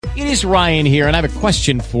It is Ryan here, and I have a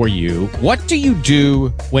question for you. What do you do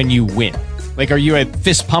when you win? Like, are you a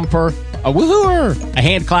fist pumper, a woohooer, a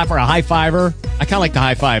hand clapper, a high fiver? I kind of like the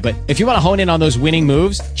high five, but if you want to hone in on those winning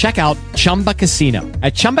moves, check out Chumba Casino.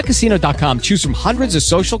 At ChumbaCasino.com, choose from hundreds of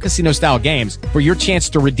social casino-style games for your chance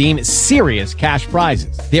to redeem serious cash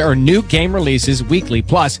prizes. There are new game releases weekly,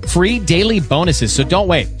 plus free daily bonuses. So don't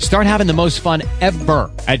wait. Start having the most fun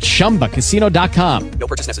ever at ChumbaCasino.com. No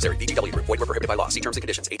purchase necessary. VGW Group. Void where prohibited by law. See terms and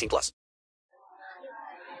conditions. 18 plus.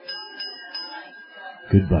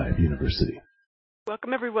 Goodbye, University.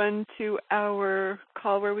 Welcome, everyone, to our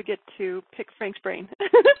call where we get to pick Frank's brain.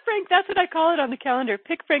 Frank, that's what I call it on the calendar,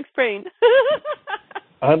 pick Frank's brain.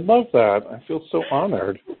 I love that. I feel so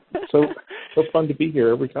honored. So fun to be here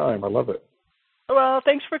every time. I love it. Well,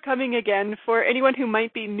 thanks for coming again. For anyone who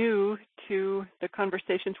might be new to the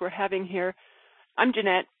conversations we're having here, I'm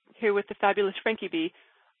Jeanette, here with the fabulous Frankie B.,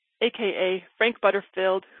 a.k.a. Frank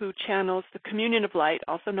Butterfield, who channels the Communion of Light,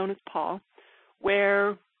 also known as Paul,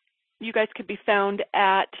 where you guys could be found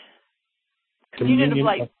at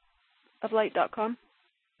communionoflight.com.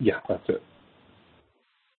 Yeah, that's it.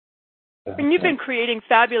 And you've been creating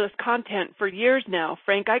fabulous content for years now,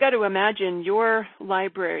 Frank. I got to imagine your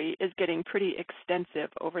library is getting pretty extensive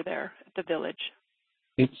over there at the Village.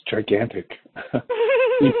 It's gigantic.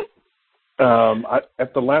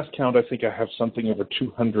 At the last count, I think I have something over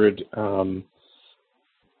 200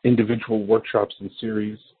 individual workshops and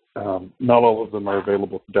series. Not all of them are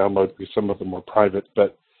available to download because some of them are private,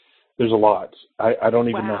 but there's a lot. I don't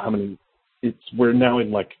even know how many. We're now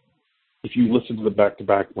in, like, if you listen to the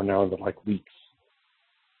back-to-back, we're now in the, like, weeks.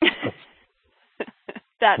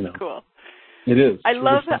 That's cool. It is. I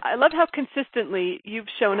love how consistently you've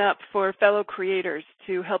shown up for fellow creators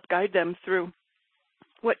to help guide them through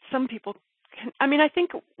what some people can. I mean, I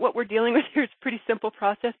think what we're dealing with here is a pretty simple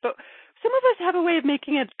process, but some of us have a way of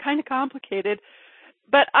making it kind of complicated.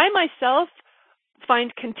 But I myself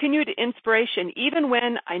find continued inspiration, even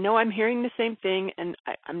when I know I'm hearing the same thing and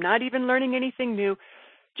I'm not even learning anything new.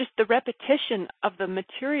 Just the repetition of the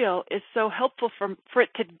material is so helpful for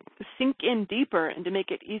it to sink in deeper and to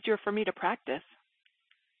make it easier for me to practice.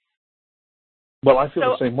 Well, I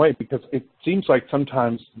feel the same way because it seems like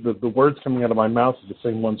sometimes the words coming out of my mouth are the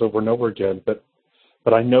same ones over and over again. But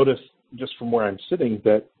I notice just from where I'm sitting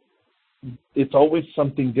that it's always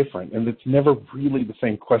something different, and it's never really the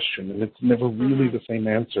same question, and it's never really the same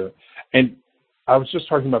answer. And I was just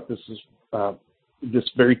talking about this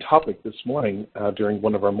very topic this morning during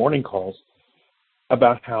one of our morning calls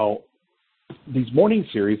about how these morning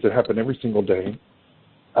series that happen every single day,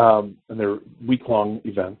 and they're week-long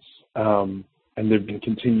events, and they've been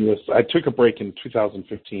continuous. I took a break in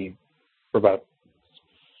 2015 for about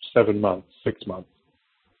 6 months.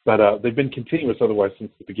 But they've been continuous otherwise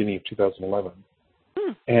since the beginning of 2011.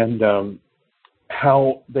 And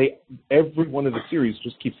how every one of the series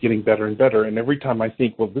just keeps getting better and better. And every time I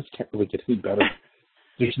think, well, this can't really get any better.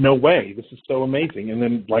 There's no way. This is so amazing. And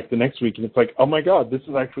then, like, the next week, and it's like, oh, my God, this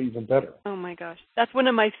is actually even better. Oh, my gosh. That's one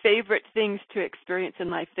of my favorite things to experience in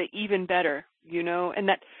life, the even better, you know. And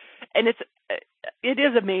it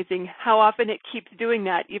is amazing how often it keeps doing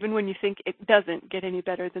that, even when you think it doesn't get any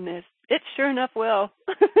better than this. It sure enough will.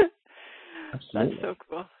 Absolutely. That's so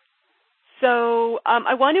cool. So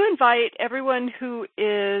I want to invite everyone who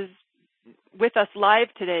is with us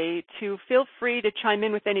live today to feel free to chime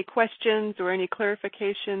in with any questions or any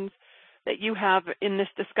clarifications that you have in this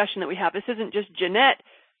discussion that we have. This isn't just Jeanette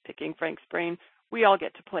picking Frank's brain. We all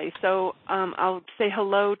get to play. So I'll say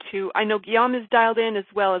hello to, I know Guillaume is dialed in as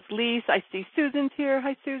well as Lise. I see Susan's here.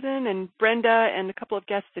 Hi, Susan, and Brenda, and a couple of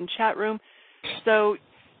guests in chat room. So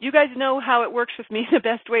you guys know how it works with me. The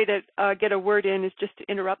best way to get a word in is just to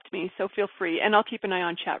interrupt me, so feel free. And I'll keep an eye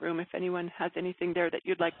on chat room if anyone has anything there that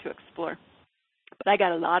you'd like to explore. But I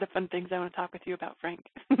got a lot of fun things I want to talk with you about, Frank.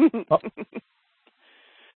 In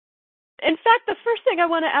fact, the first thing I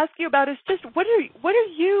want to ask you about is just what are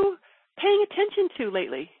you paying attention to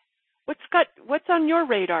lately? What's on your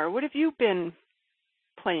radar? What have you been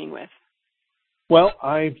playing with? Well,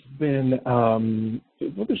 I've been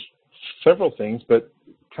there's several things, but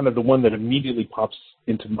kind of the one that immediately pops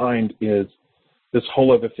into mind is this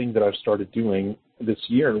whole other thing that I've started doing this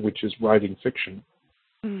year, which is writing fiction.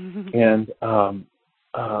 And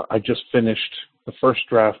I just finished the first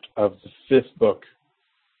draft of the 5th book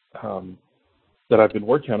that I've been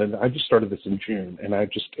working on, and I just started this in June, and I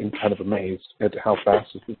just am kind of amazed at how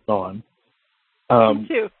fast this has gone. Me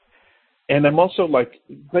too. And I'm also like,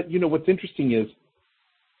 but you know, what's interesting is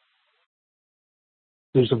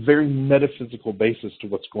there's a very metaphysical basis to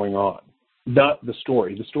what's going on, not the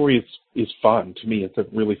story. The story is fun to me. It's a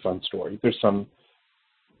really fun story. There's some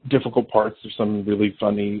difficult parts. There's some really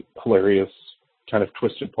funny, hilarious, kind of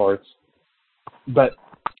twisted parts. But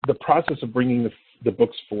the process of bringing the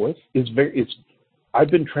books forth is I've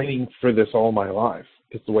been training for this all my life.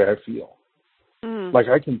 It's the way I feel. Like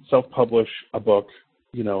I can self-publish a book,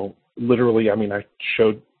 literally. I mean, I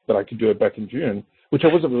showed that I could do it back in June, which I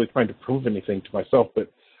wasn't really trying to prove anything to myself,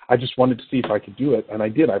 but I just wanted to see if I could do it, and I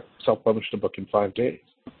did. I self-published a book in 5 days.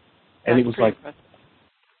 And it was like, impressive.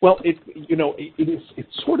 Well,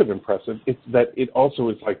 it's sort of impressive. It's that it also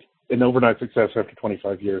is like an overnight success after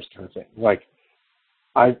 25 years kind of thing. Like,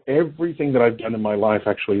 everything that I've done in my life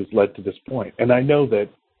actually has led to this point. And I know that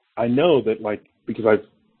like, because I've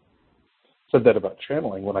said that about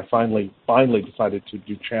channeling, when I finally decided to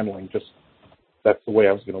do channeling, just that's the way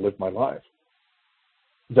I was going to live my life,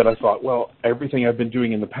 that I thought, well, everything I've been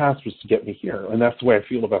doing in the past was to get me here. And that's the way I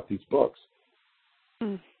feel about these books.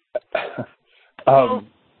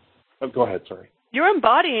 Go ahead, sorry. You're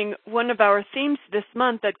embodying one of our themes this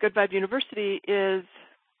month at Good Vibe University is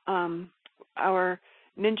our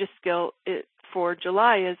ninja skill for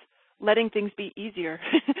July is letting things be easier.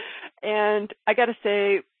 And I got to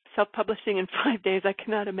say, self-publishing in 5 days, I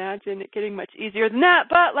cannot imagine it getting much easier than that.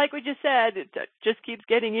 But like we just said, it just keeps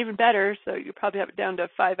getting even better. So you probably have it down to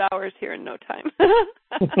 5 hours here in no time.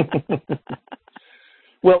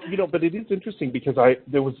 Well, but it is interesting because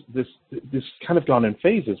there was this kind of gone in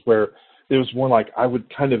phases where there was more like I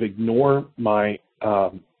would kind of ignore my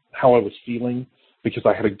how I was feeling because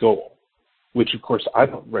I had a goal, which of course I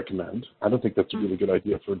don't recommend. I don't think that's a really good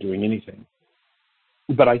idea for doing anything.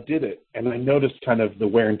 But I did it, and I noticed kind of the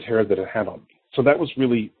wear and tear that it had on me. So that was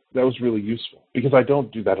really useful because I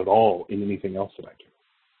don't do that at all in anything else that I do.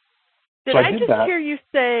 Did I just hear you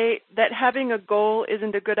say that having a goal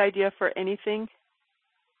isn't a good idea for anything?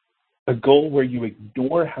 A goal where you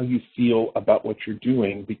ignore how you feel about what you're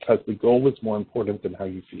doing because the goal is more important than how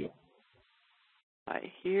you feel.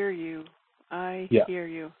 I hear you. Hear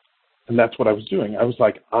you. And that's what I was doing. I was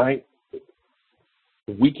like, the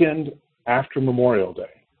weekend after Memorial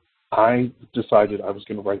Day, I decided I was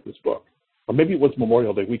going to write this book. Or maybe it was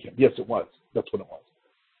Memorial Day weekend. Yes, it was. That's what it was.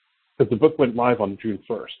 Because the book went live on June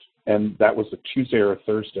 1st, and that was a Tuesday or a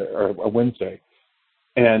Thursday or a Wednesday.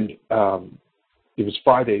 And it was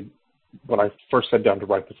Friday when I first sat down to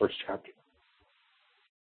write the first chapter.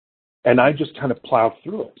 And I just kind of plowed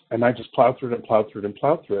through it. And I just plowed through it and plowed through it and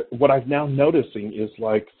plowed through it. What I'm now noticing is,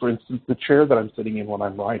 like, for instance, the chair that I'm sitting in when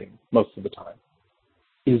I'm writing most of the time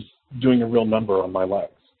is doing a real number on my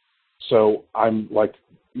legs. So I'm, like,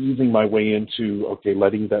 easing my way into, okay,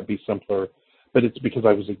 letting that be simpler. But it's because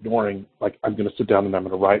I was ignoring, like, I'm going to sit down and I'm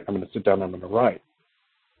going to write. I'm going to sit down and I'm going to write,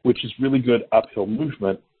 which is really good uphill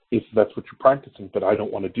movement if that's what you're practicing, but I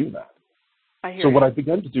don't want to do that. So what I've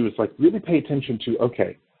begun to do is, like, really pay attention to,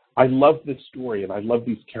 okay, I love this story and I love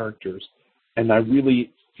these characters, and I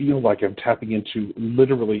really feel like I'm tapping into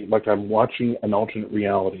literally like I'm watching an alternate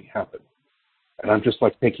reality happen. And I'm just,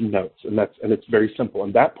 like, taking notes, and it's very simple.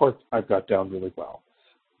 And that part I've got down really well.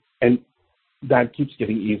 And that keeps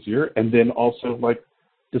getting easier. And then also, like,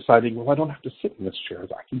 deciding, well, I don't have to sit in this chair.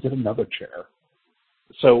 I can get another chair.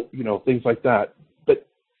 So, things like that. But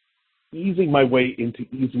easing my way into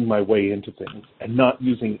things and not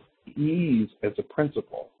using ease as a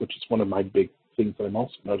principle, which is one of my big things that I'm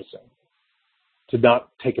also noticing. To not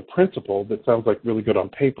take a principle that sounds like really good on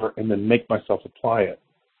paper and then make myself apply it,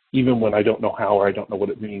 even when I don't know how, or I don't know what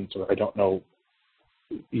it means, or I don't know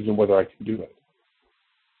even whether I can do it.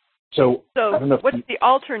 So I don't know what's the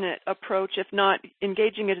alternate approach, if not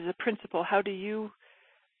engaging it as a principle? How do you...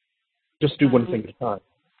 Just do one thing at a time.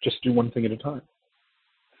 Just do one thing at a time.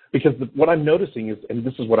 Because what I'm noticing is, and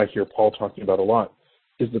this is what I hear Paul talking about a lot,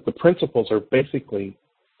 is that the principles are basically,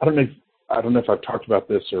 I don't know if I've talked about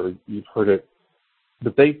this or you've heard it,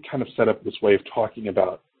 but they kind of set up this way of talking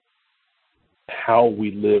about how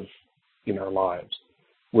we live in our lives,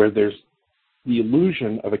 where there's the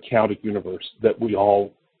illusion of a chaotic universe that we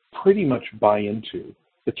all pretty much buy into.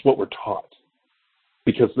 It's what we're taught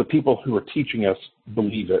because the people who are teaching us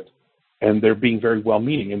believe it, and they're being very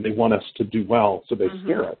well-meaning, and they want us to do well, so they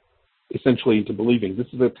scare us essentially into believing this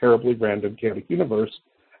is a terribly random, chaotic universe,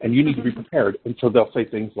 and you need to be prepared. And so they'll say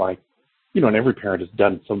things like, and every parent has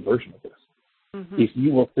done some version of this. If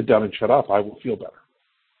you will sit down and shut up, I will feel better.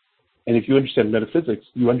 And if you understand metaphysics,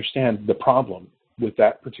 you understand the problem with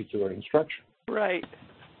that particular instruction. Right.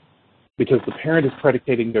 Because the parent is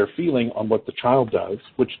predicating their feeling on what the child does,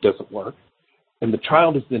 which doesn't work. And the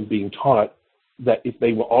child is then being taught that if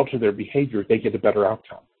they will alter their behavior, they get a better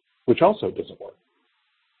outcome, which also doesn't work.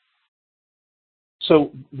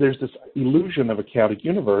 So there's this illusion of a chaotic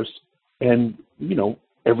universe, and,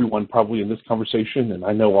 everyone probably in this conversation, and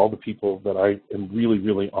I know all the people that I am really,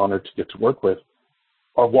 really honored to get to work with,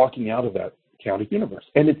 are walking out of that chaotic universe.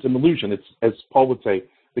 And it's an illusion. It's, as Paul would say,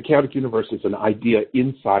 the chaotic universe is an idea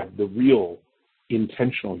inside the real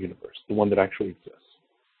intentional universe, the one that actually exists.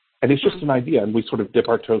 And it's just an idea, and we sort of dip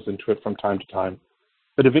our toes into it from time to time,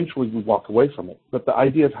 but eventually we walk away from it. But the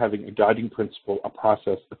idea of having a guiding principle, a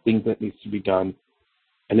process, a thing that needs to be done,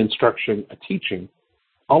 an instruction, a teaching,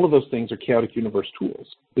 all of those things are chaotic universe tools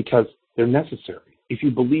because they're necessary. If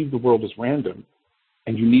you believe the world is random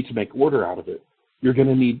and you need to make order out of it, you're going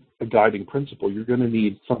to need a guiding principle. You're going to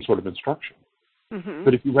need some sort of instruction. Mm-hmm.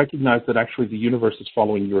 But if you recognize that actually the universe is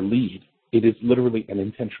following your lead, it is literally an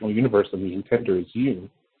intentional universe and the intender is you,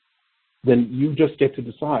 then you just get to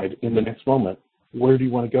decide in the next moment, where do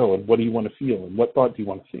you want to go and what do you want to feel and what thought do you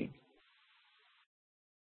want to think?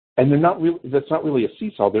 And they're not really, that's not really a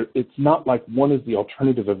seesaw. It's not like one is the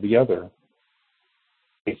alternative of the other.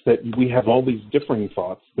 It's that we have all these differing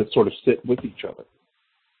thoughts that sort of sit with each other.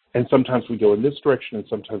 And sometimes we go in this direction and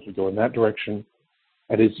sometimes we go in that direction.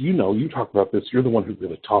 And as you know, you talk about this, you're the one who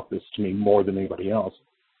really taught this to me more than anybody else,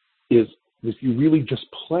 is if you really just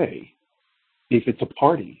play, if it's a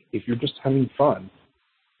party, if you're just having fun,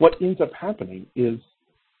 what ends up happening is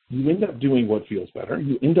you end up doing what feels better,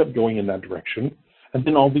 you end up going in that direction, and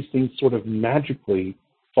then all these things sort of magically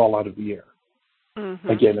fall out of the air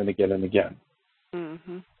again and again and again.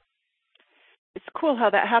 Mm-hmm. It's cool how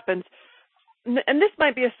that happens. And this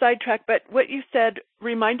might be a sidetrack, but what you said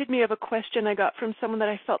reminded me of a question I got from someone that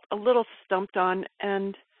I felt a little stumped on,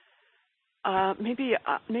 and maybe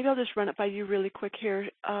I'll just run it by you really quick here.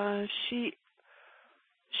 She's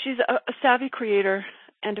a savvy creator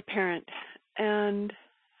and a parent, and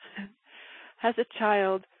has a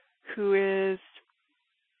child who is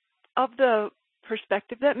of the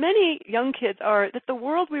perspective that many young kids are, that the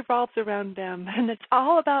world revolves around them, and it's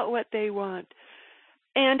all about what they want.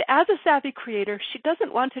 And as a savvy creator, she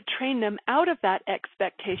doesn't want to train them out of that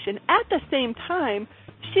expectation. At the same time,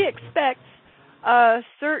 she expects a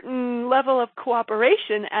certain level of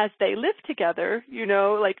cooperation as they live together, you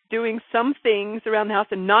know, like doing some things around the house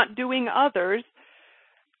and not doing others.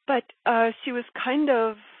 But she was kind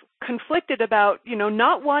of conflicted about, you know,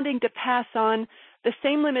 not wanting to pass on the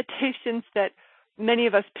same limitations that many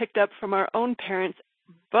of us picked up from our own parents,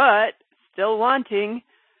 but still wanting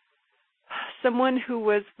someone who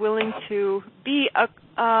was willing to be a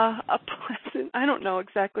pleasant, I don't know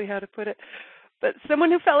exactly how to put it, but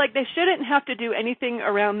someone who felt like they shouldn't have to do anything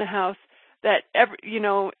around the house, that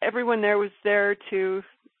everyone there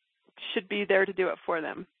should be there to do it for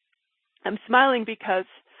them. I'm smiling because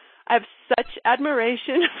I have such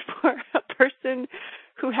admiration for a person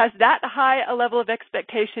who has that high a level of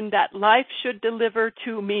expectation that life should deliver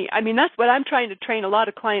to me. I mean, that's what I'm trying to train a lot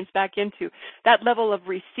of clients back into, that level of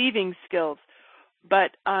receiving skills.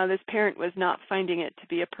 But this parent was not finding it to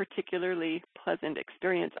be a particularly pleasant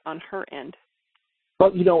experience on her end.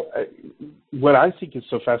 Well, you know, what I think is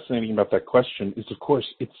so fascinating about that question is, of course,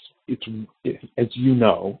 it's as you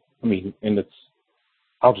know, I mean, and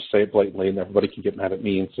I'll just say it blatantly and everybody can get mad at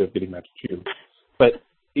me instead of getting mad at you. But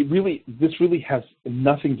this really has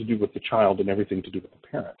nothing to do with the child and everything to do with the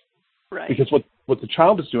parent. Right. Because what the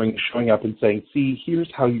child is doing is showing up and saying, see, here's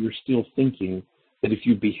how you're still thinking that if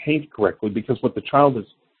you behave correctly, because what the child is,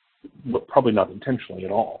 probably not intentionally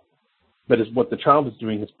at all, but is what the child is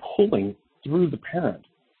doing is pulling through the parent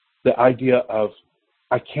the idea of,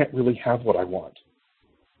 I can't really have what I want.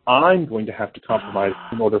 I'm going to have to compromise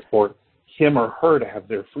in order for him or her to have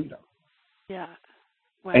their freedom. Yeah.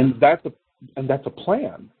 Wow. And that's a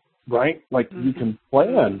plan, right? Like you can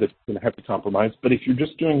plan that you're going to have to compromise, but if you're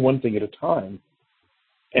just doing one thing at a time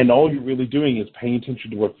and all you're really doing is paying attention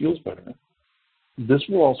to what feels better, this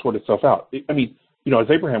will all sort itself out. I mean, you know, as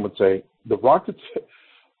Abraham would say, the rockets,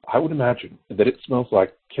 I would imagine that it smells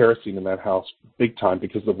like kerosene in that house big time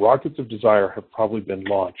because the rockets of desire have probably been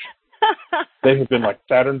launched. They have been like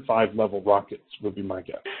Saturn V level rockets would be my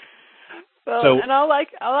guess. Well, and all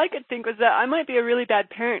I could think was that I might be a really bad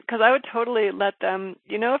parent because I would totally let them,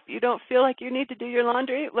 you know, if you don't feel like you need to do your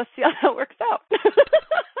laundry, let's see how that works out.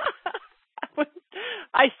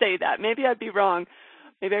 I say that. Maybe I'd be wrong.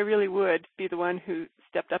 Maybe I really would be the one who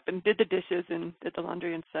stepped up and did the dishes and did the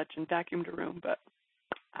laundry and such and vacuumed a room. But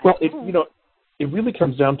well, it really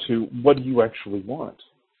comes down to what do you actually want?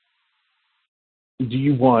 Do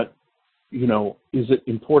you want, you know, is it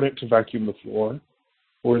important to vacuum the floor?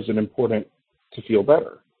 Or is it important to feel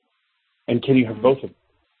better? And can you have both of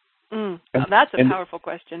them? Now that's a powerful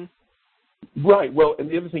question. Right. Well, and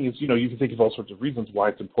the other thing is, you know, you can think of all sorts of reasons why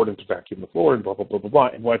it's important to vacuum the floor and blah, blah, blah, blah, blah,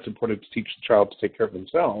 and why it's important to teach the child to take care of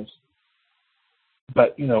themselves.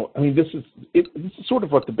 But, this is sort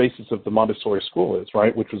of what the basis of the Montessori school is,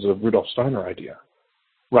 right, which was a Rudolf Steiner idea,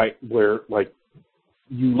 right, where, like,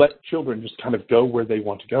 you let children just kind of go where they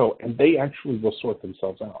want to go, and they actually will sort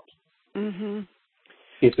themselves out. Mm-hmm.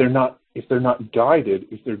 If they're not guided,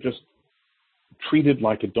 if they're just treated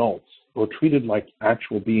like adults or treated like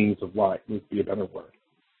actual beings of light, would be a better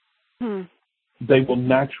word, they will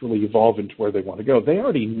naturally evolve into where they want to go. They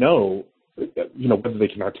already know, whether they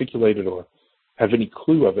can articulate it or have any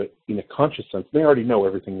clue of it in a conscious sense. They already know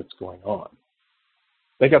everything that's going on.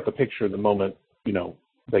 They got the picture the moment,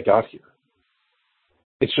 they got here.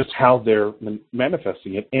 It's just how they're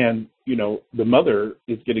manifesting it. And, the mother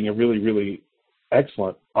is getting a really, really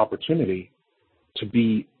excellent opportunity to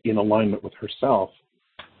be in alignment with herself.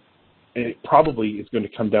 And it probably is going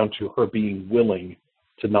to come down to her being willing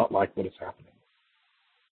to not like what is happening.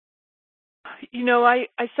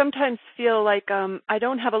 I sometimes feel like I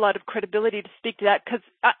don't have a lot of credibility to speak to that, because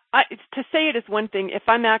to say it is one thing. If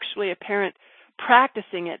I'm actually a parent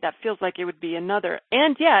practicing it, that feels like it would be another.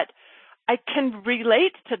 And yet, I can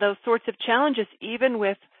relate to those sorts of challenges even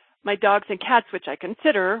with my dogs and cats, which I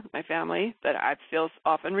consider my family, that I feel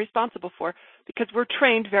often responsible for, because we're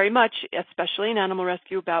trained very much, especially in animal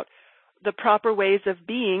rescue, about the proper ways of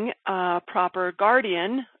being a proper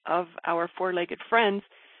guardian of our four-legged friends.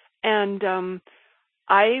 And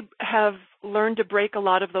I have learned to break a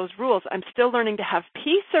lot of those rules. I'm still learning to have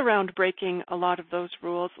peace around breaking a lot of those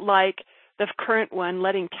rules, like the current one,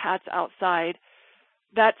 letting cats outside.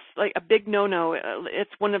 That's like a big no-no.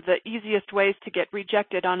 It's one of the easiest ways to get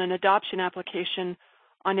rejected on an adoption application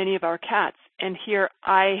on any of our cats. And here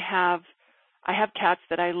I have cats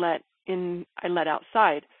that I let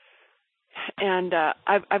outside. And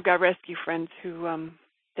I've got rescue friends who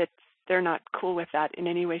they're not cool with that in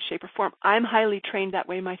any way, shape, or form. I'm highly trained that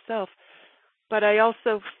way myself. But I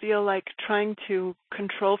also feel like trying to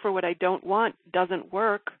control for what I don't want doesn't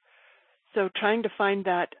work. So trying to find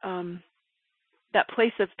that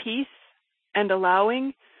place of peace and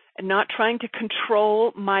allowing, and not trying to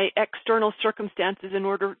control my external circumstances in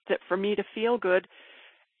order for me to feel good,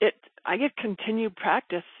 I get continued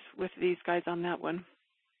practice with these guys on that one.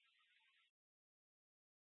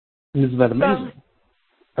 Isn't that amazing?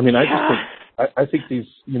 I think these,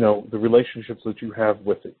 the relationships that you have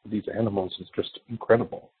with these animals is just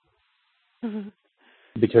incredible. Mm-hmm.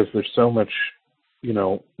 Because there's so much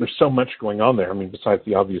going on there. Besides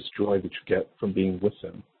the obvious joy that you get from being with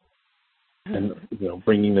them, and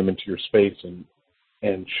bringing them into your space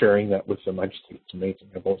and sharing that with them. I just think it's amazing.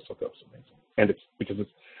 I've always thought that was amazing, and it's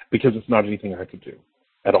because it's not anything I could do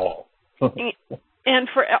at all. And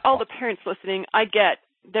for all the parents listening, I get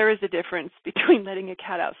there is a difference between letting a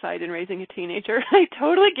cat outside and raising a teenager. I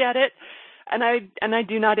totally get it, and I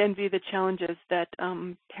do not envy the challenges that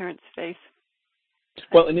parents face.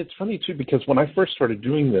 Well, and it's funny, too, because when I first started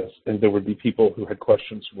doing this, and there would be people who had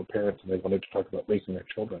questions who were parents and they wanted to talk about raising their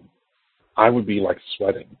children, I would be, like,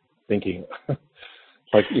 sweating, thinking,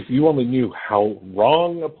 like, if you only knew how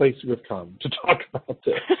wrong a place you have come to talk about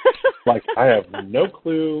this. Like, I have no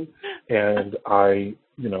clue, and I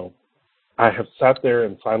have sat there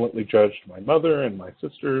and silently judged my mother and my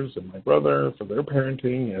sisters and my brother for their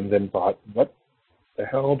parenting, and then thought, what the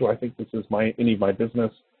hell do I think this is any of my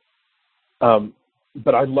business?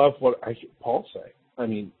 But I love what I hear Paul say.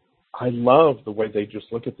 I love the way they just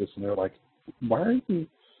look at this and they're like, why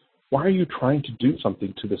are you trying to do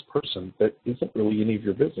something to this person that isn't really any of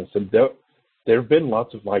your business? And there have been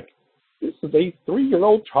lots of like, this is a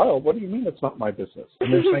 3-year-old child. What do you mean it's not my business?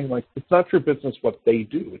 And they're saying, like, it's not your business what they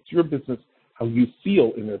do. It's your business how you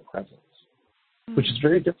feel in their presence, which is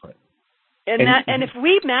very different. And if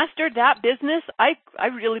we mastered that business, I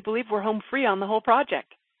really believe we're home free on the whole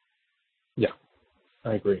project. Yeah,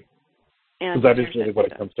 I agree. Because that is really what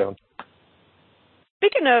it comes down to.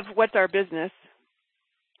 Speaking of what's our business,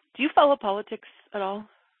 do you follow politics at all?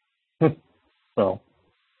 Well,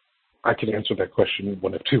 I could answer that question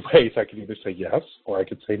one of two ways. I could either say yes or I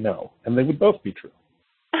could say no, and they would both be true.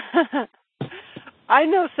 I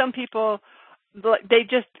know some people, they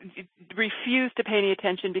just refuse to pay any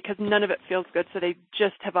attention because none of it feels good, so they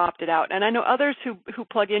just have opted out. And I know others who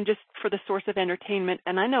plug in just for the source of entertainment,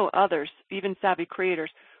 and I know others, even savvy creators,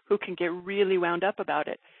 who can get really wound up about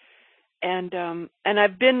it. And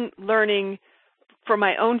I've been learning for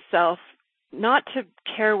my own self not to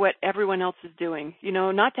care what everyone else is doing,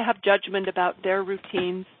 not to have judgment about their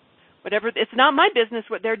routines, whatever. It's not my business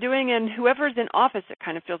what they're doing, and whoever's in office, it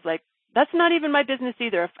kind of feels like that's not even my business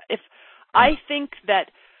either. If I think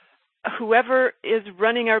that whoever is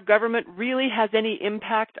running our government really has any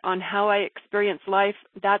impact on how I experience life,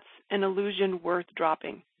 that's an illusion worth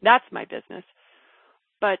dropping. That's my business.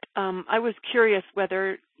 but I was curious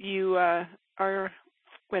whether you're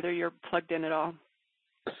plugged in at all.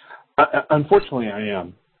 Unfortunately, I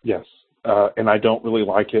am, yes. And I don't really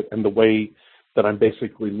like it. And the way that I'm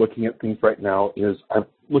basically looking at things right now is I'm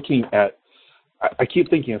looking at, I keep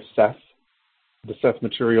thinking of Seth, the Seth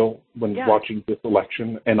material when watching this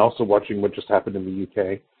election and also watching what just happened in the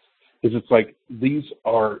UK, is it's like these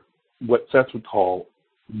are what Seth would call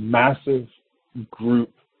massive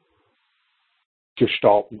group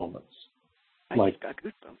gestalt moments. I just got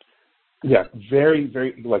goosebumps. Yeah, very,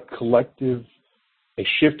 very like collective, a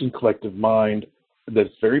shift in collective mind that's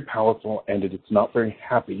very powerful, and it's not very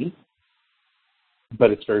happy, but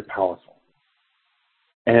it's very powerful.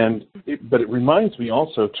 And but it reminds me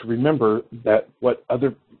also to remember that what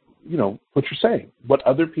other, what you're saying, what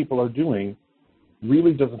other people are doing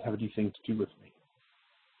really doesn't have anything to do with me.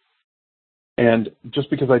 And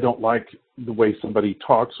just because I don't like the way somebody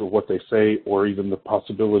talks or what they say, or even the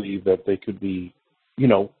possibility that they could be,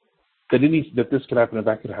 that this could happen and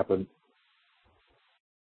that could happen,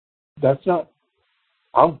 that's not,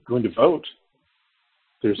 I'm going to vote.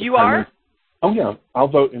 You are? Oh, yeah. I'll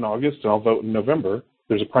vote in August and I'll vote in November.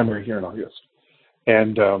 There's a primary here in August.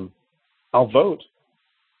 And I'll vote,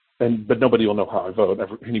 but nobody will know how I vote.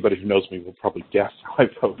 Anybody who knows me will probably guess how I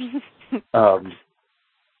vote.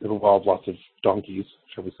 It'll involve lots of donkeys,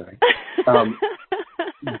 shall we say.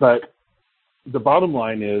 But the bottom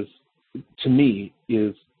line is, to me,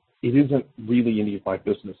 is it isn't really any of my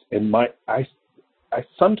business. And I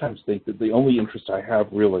sometimes think that the only interest I have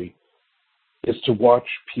really is to watch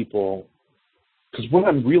people, because what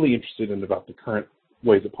I'm really interested in about the current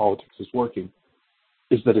way that politics is working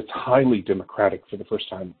is that it's highly democratic for the first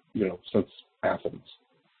time, since Athens.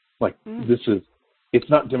 It's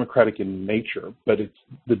not democratic in nature, but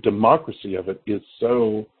the democracy of it is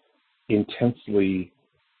so intensely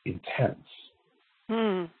intense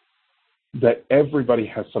that everybody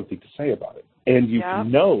has something to say about it. And you can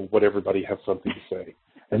know what everybody has something to say.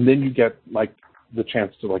 And then you get the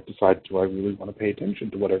chance to decide, do I really want to pay attention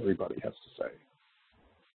to what everybody has to say?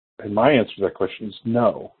 And my answer to that question is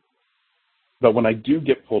no. But when I do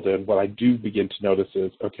get pulled in, what I do begin to notice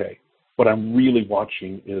is, okay, what I'm really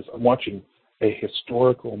watching is I'm watching a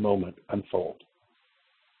historical moment unfold.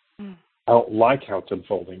 I don't like how it's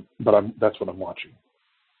unfolding, but that's what I'm watching.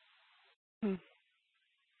 And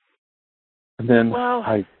then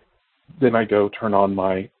I go turn on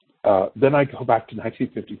then I go back to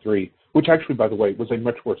 1953, which actually, by the way, was a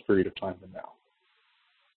much worse period of time than now.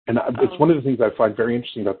 And it's one of the things I find very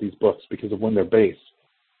interesting about these books because of when they're based.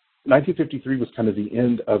 1953 was kind of the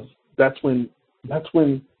end of, that's when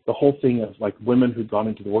the whole thing of women who'd gone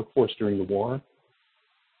into the workforce during the war,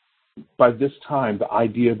 by this time, the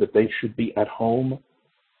idea that they should be at home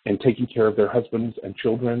and taking care of their husbands and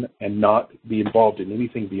children and not be involved in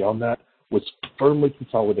anything beyond that was firmly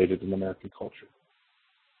consolidated in American culture.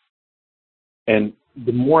 And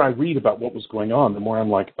the more I read about what was going on, the more I'm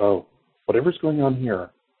like, oh, whatever's going on here,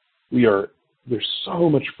 there's so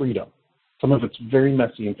much freedom. Some of it's very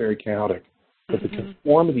messy and very chaotic, but the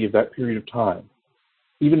conformity of that period of time,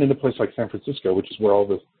 even in a place like San Francisco, which is where all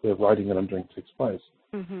the writing that I'm doing takes place,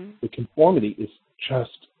 the conformity is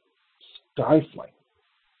just stifling.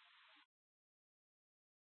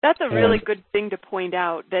 That's a really good thing to point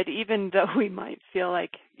out, that even though we might feel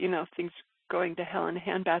like, things going to hell in a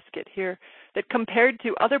handbasket here, that compared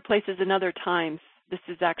to other places and other times, this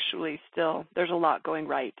is actually still, there's a lot going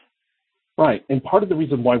right. Right. And part of the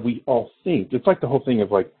reason why we all think, it's like the whole thing of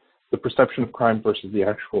the perception of crime versus the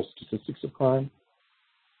actual statistics of crime.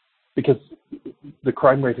 Because the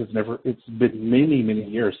crime rate it's been many, many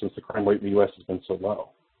years since the crime rate in the U.S. has been so low.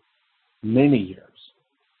 Many years.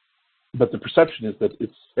 But the perception is that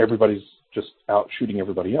everybody's just out shooting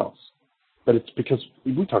everybody else. But it's because,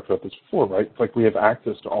 we talked about this before, right? It's like we have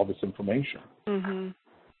access to all this information.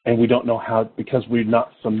 And we don't know how, because we're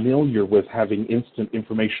not familiar with having instant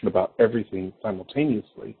information about everything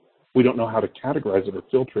simultaneously, we don't know how to categorize it or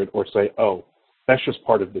filter it or say, oh, that's just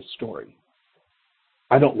part of this story.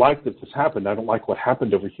 I don't like that this happened. I don't like what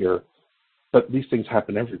happened over here, but these things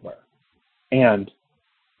happen everywhere. And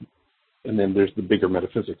then there's the bigger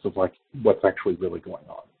metaphysics of what's actually really going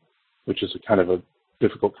on, which is a kind of a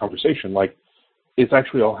difficult conversation. It's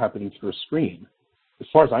actually all happening through a screen, as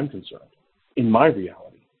far as I'm concerned, in my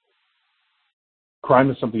reality.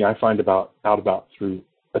 Crime is something I find out about through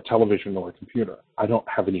a television or a computer. I don't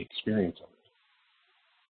have any experience of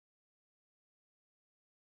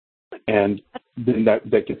it. And then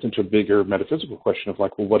that gets into a bigger metaphysical question of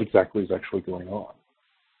well, what exactly is actually going on?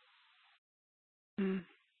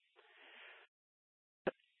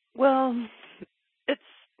 Well,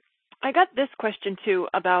 I got this question too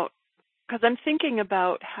about, because I'm thinking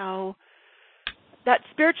about how that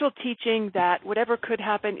spiritual teaching that whatever could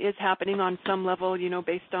happen is happening on some level,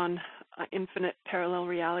 based on infinite parallel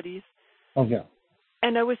realities. Oh, yeah.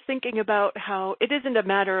 And I was thinking about how it isn't a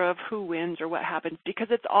matter of who wins or what happens, because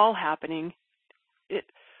it's all happening.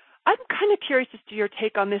 I'm kind of curious as to your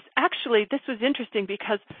take on this. Actually, this was interesting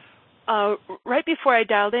because right before I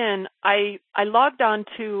dialed in, I logged on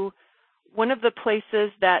to one of the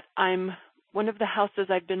places that one of the houses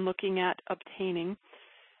I've been looking at obtaining,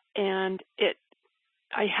 and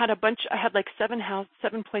I had like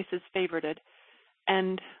seven places favorited,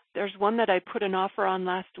 and there's one that I put an offer on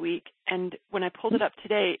last week, and when I pulled it up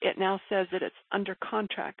today, it now says that it's under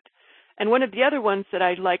contract. And one of the other ones that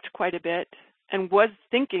I liked quite a bit and was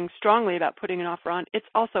thinking strongly about putting an offer on, it's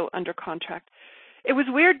also under contract. It was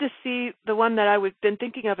weird to see the one that I was been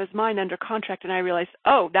thinking of as mine under contract, and I realized,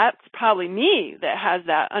 oh, that's probably me that has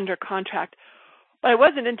that under contract. But I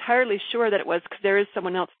wasn't entirely sure that it was, because there is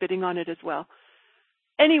someone else bidding on it as well.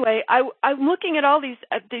 Anyway, I'm looking at all these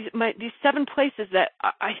seven places that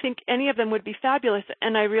I think any of them would be fabulous,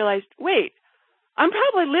 and I realized, wait, I'm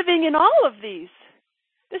probably living in all of these.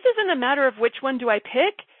 This isn't a matter of which one do I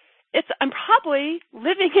pick. I'm probably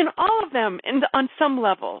living in all of them on some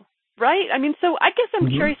level, right? I mean, so I guess I'm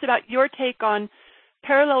curious about your take on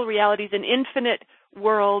parallel realities and infinite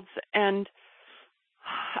worlds, and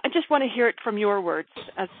I just want to hear it from your words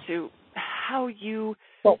as to how you,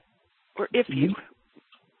 or if you...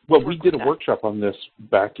 Well, we did a workshop on this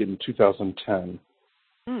back in 2010,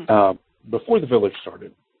 before the village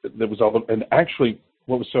started. There was and actually,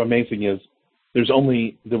 what was so amazing is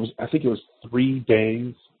I think it was 3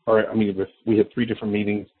 days, we had 3 different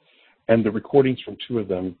meetings, and the recordings from 2 of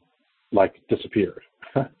them disappeared.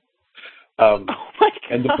 Oh my God.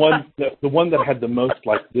 And the one that had the most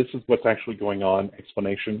this is what's actually going on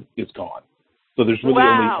explanation is gone. So there's really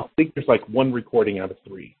only, I think there's 1 recording out of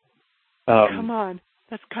 3. Come on.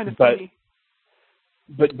 That's kind of funny.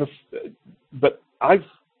 But I've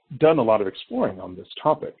done a lot of exploring on this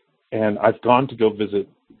topic, and I've gone to go visit,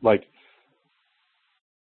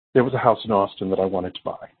 there was a house in Austin that I wanted to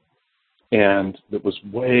buy, and it was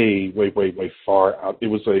way, way, way, way far out. It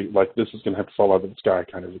was this is going to have to fall out of the sky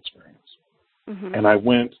kind of experience. Mm-hmm. And I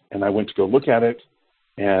went to go look at it,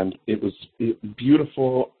 and it was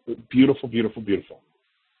beautiful, beautiful, beautiful, beautiful.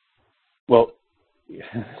 Well,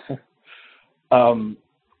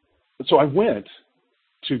 so I went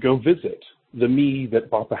to go visit the me that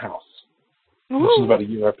bought the house. Ooh. This was about a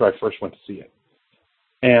year after I first went to see it.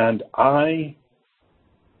 And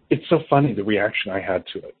it's so funny, the reaction I had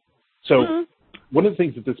to it. So one of the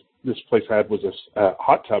things that this place had was a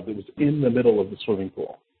hot tub that was in the middle of the swimming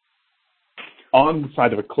pool, on the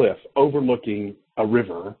side of a cliff, overlooking a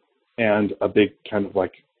river and a big kind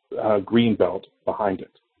of green belt behind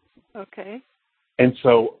it. Okay. And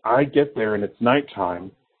so I get there, and it's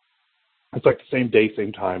nighttime. It's the same day,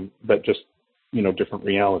 same time, but just, different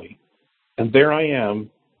reality. And there I am,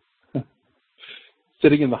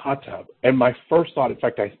 sitting in the hot tub. And my first thought, in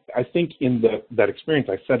fact, I think in that experience,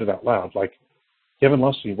 I said it out loud, you haven't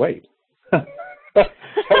lost any weight. That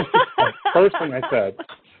was the first thing I said.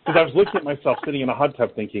 Because I was looking at myself sitting in a hot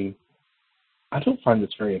tub thinking, I don't find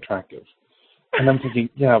this very attractive. And I'm thinking,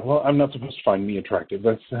 yeah, well, I'm not supposed to find me attractive.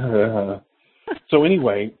 That's... So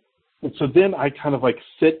anyway, so then I kind of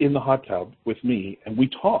sit in the hot tub with me, and we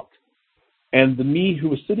talk. And the me who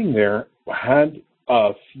was sitting there had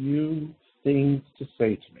a few things to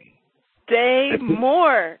say to me. Say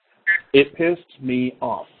more. It pissed me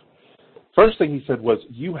off. First thing he said was,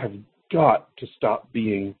 you have got to stop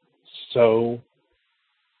being so...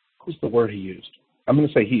 What was the word he used? I'm going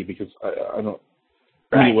to say he because I don't...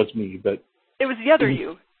 Right. I mean, it was me, but... It was the other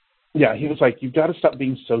you. Yeah, he was like, you've got to stop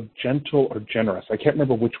being so gentle or generous. I can't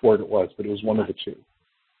remember which word it was, but it was one of the two.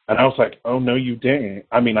 And I was like, oh, no, you didn't.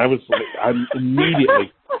 I mean, I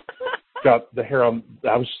immediately got the hair on.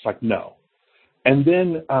 I was just like, no. And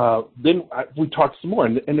then we talked some more.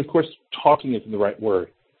 And, of course, talking isn't the right word.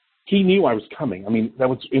 He knew I was coming. I mean, that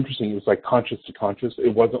was interesting. It was conscious to conscious.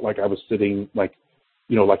 It wasn't like I was sitting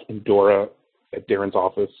in Dora at Darren's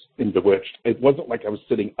office in Bewitched. It wasn't like I was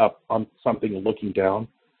sitting up on something and looking down.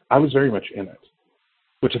 I was very much in it,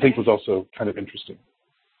 which I think was also kind of interesting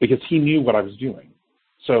because he knew what I was doing.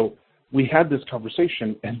 So we had this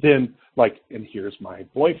conversation, and then and here's my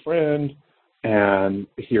boyfriend, and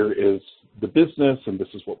here is the business, and this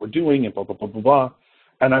is what we're doing, and blah, blah, blah, blah, blah.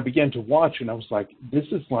 And I began to watch, and I was like, this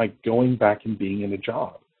is like going back and being in a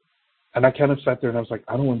job. And I kind of sat there, and I was like,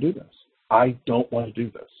 I don't want to do this. I don't want to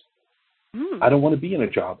do this. I don't want to be in a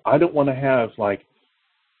job. I don't want to have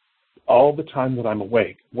all the time that I'm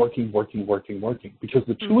awake, working, because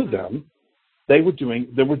the two of them, there was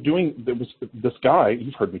this guy,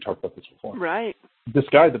 you've heard me talk about this before. Right. This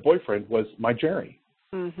guy, the boyfriend, was my Jerry.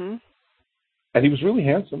 Mm-hmm. And he was really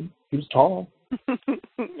handsome. He was tall.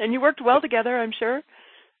 And you worked well together, I'm sure.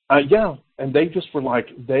 Yeah, and they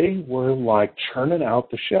were like churning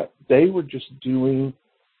out the shit. They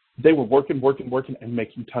were working and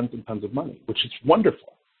making tons and tons of money, which is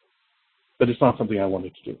wonderful. But it's not something I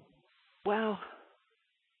wanted to do. Wow.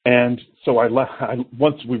 And so I left.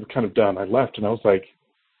 Once we were kind of done, I left, and I was like,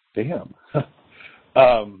 damn.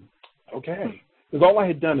 Okay. Because all I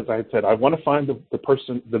had done is I had said, I want to find the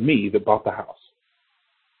person, the me that bought the house.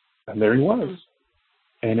 And there he was.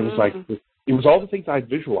 And it was like, it was all the things I had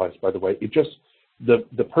visualized, by the way. It just,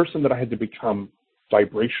 the person that I had to become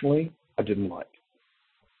vibrationally, I didn't like.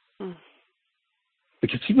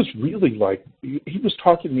 Because he was really like, he was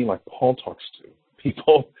talking to me like Paul talks to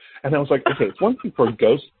people. And I was like, okay, it's one thing for a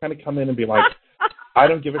ghost to kind of come in and be like, I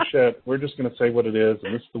don't give a shit. We're just going to say what it is,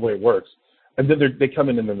 and this is the way it works. And then they come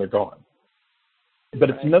in and then they're gone. But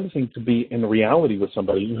it's another thing to be in reality with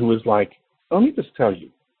somebody who is like, let me just tell you,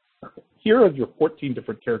 here are your 14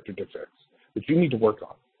 different character defects that you need to work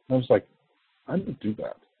on. And I was like, I don't do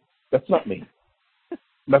that. That's not me.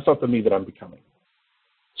 That's not the me that I'm becoming.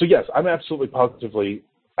 So yes, I'm absolutely,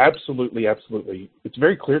 it's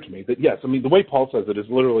very clear to me that yes, I mean, the way Paul says it is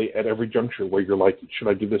literally at every juncture where you're like, should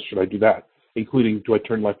I do this, should I do that, including do I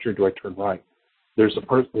turn left or do I turn right? There's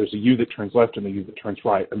a you that turns left and a you that turns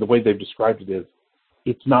right. And the way they've described it is,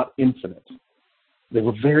 it's not infinite. They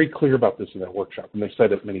were very clear about this in that workshop, and they've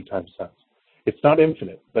said it many times since. It's not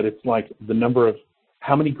infinite, but it's like the number of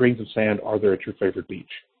how many grains of sand are there at your favorite beach?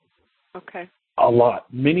 Okay. A lot.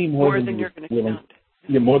 Many more than you're going to count.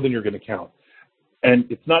 Yeah, more than you're going to count. And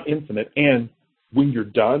it's not infinite, and when you're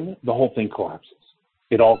done, the whole thing collapses.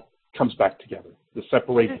 It all comes back together. The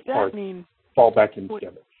separated parts fall back in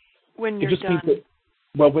together. When you're done? Means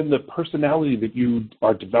that, when the personality that you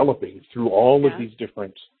are developing through all of these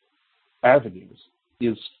different avenues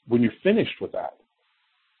is, when you're finished with that,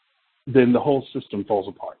 then the whole system falls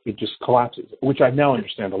apart. It just collapses, which I now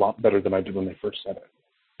understand a lot better than I did when they first said it.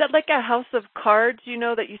 Is that like a house of cards,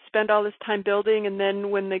 that you spend all this time building, and then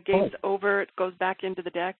when the game's over, it goes back into the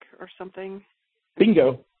deck or something?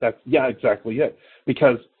 Bingo. That's exactly it.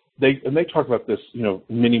 Because they talk about this, in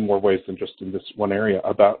many more ways than just in this one area,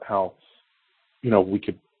 about how,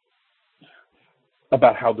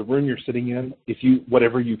 about how the room you're sitting in,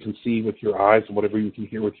 whatever you can see with your eyes and whatever you can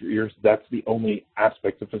hear with your ears, that's the only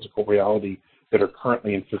aspect of physical reality that are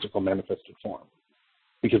currently in physical manifested form.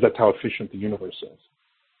 Because that's how efficient the universe is.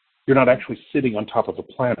 You're not actually sitting on top of a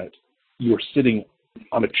planet. You're sitting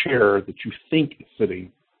on a chair that you think is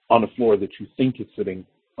sitting on a floor that you think is sitting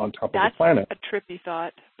on top of the planet. That's a trippy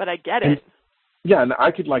thought, but I get it. And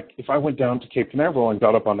I could, if I went down to Cape Canaveral and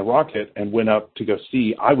got up on the rocket and went up to go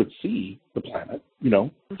see, I would see the planet,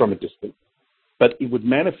 from a distance. But it would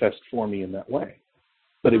manifest for me in that way.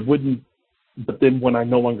 But it wouldn't, but then when I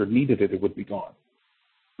no longer needed it, it would be gone.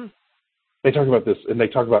 They talk about this, and they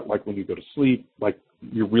talk about, when you go to sleep,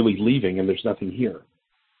 you're really leaving and there's nothing here.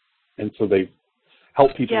 And so they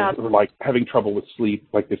help people who are, having trouble with sleep,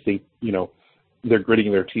 they think, they're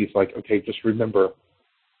gritting their teeth, okay, just remember,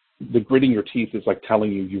 the gritting your teeth is like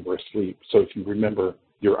telling you were asleep. So if you remember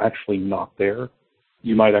you're actually not there,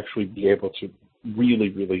 you might actually be able to really,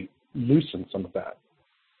 really loosen some of that.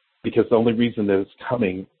 Because the only reason that's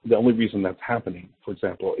happening, for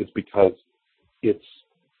example, is because it's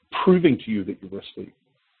proving to you that you were asleep,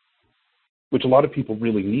 which a lot of people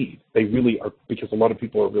really need. They really are, because a lot of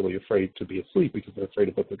people are really afraid to be asleep because they're afraid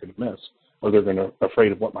of what they're going to miss, or they're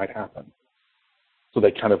afraid of what might happen. So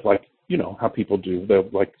they kind of how people do. They'll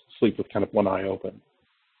sleep with kind of one eye open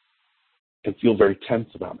and feel very tense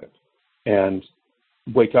about it, and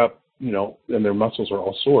wake up, and their muscles are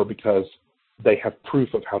all sore because they have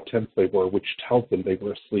proof of how tense they were, which tells them they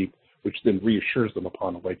were asleep, which then reassures them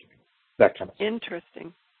upon awakening. That kind of stuff.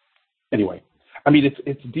 Interesting. Anyway, I mean,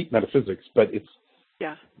 it's deep metaphysics, but it's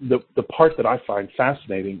the part that I find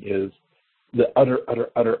fascinating is the utter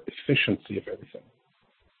efficiency of everything.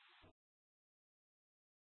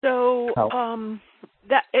 So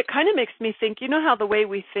that it kind of makes me think, how the way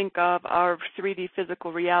we think of our 3D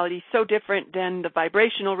physical reality is so different than the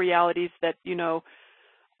vibrational realities that,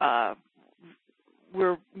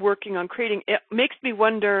 we're working on creating. It makes me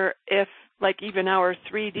wonder if, even our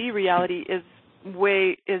 3D reality is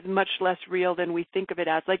much less real than we think of it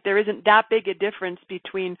as. There isn't that big a difference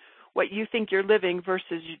between what you think you're living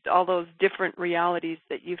versus all those different realities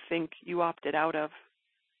that you think you opted out of.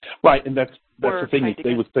 Right, and that's the thing.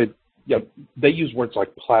 They would say they use words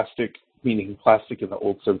like plastic, meaning plastic in the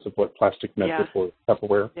old sense of what plastic meant before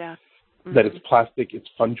Tupperware. Yeah. Mm-hmm. That it's plastic, it's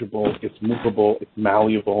fungible, it's movable, it's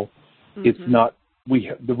malleable. Mm-hmm. It's not.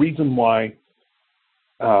 The reason why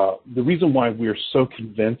we're so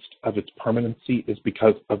convinced of its permanency is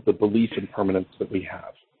because of the belief in permanence that we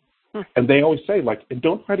have. And they always say, like, and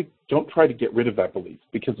don't try to get rid of that belief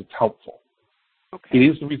because it's helpful. Okay. It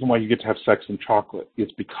is the reason why you get to have sex and chocolate.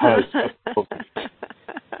 It's because of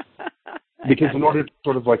because in order to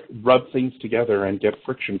sort of like rub things together and get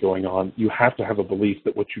friction going on, you have to have a belief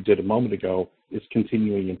that what you did a moment ago is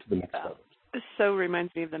continuing into the next level. This so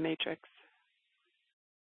reminds me of The Matrix.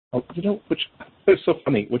 Oh, which is so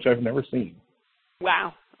funny, which I've never seen.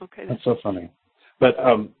 Wow. Okay. That's so funny. But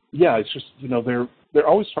it's just, they're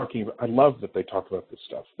always talking about, I love that they talk about this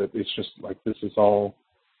stuff, that it's just like this is all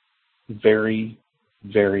very,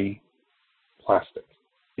 very plastic.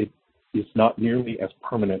 It is not nearly as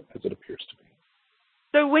permanent as it appears to be.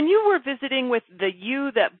 So when you were visiting with the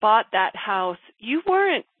you that bought that house, you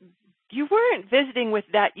weren't visiting with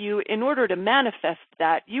that you in order to manifest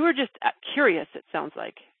that. You were just curious, it sounds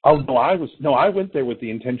like. Oh, no, I went there with the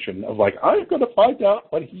intention of like, I'm going to find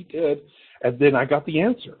out what he did. And then I got the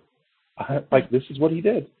answer. This is what he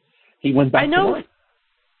did. He went back to work.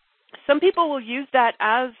 Some people will use that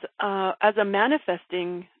as a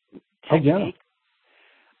manifesting technique.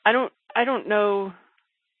 Oh, yeah. I don't know.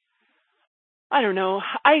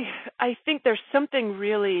 I think there's something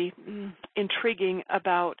really intriguing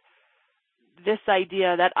about this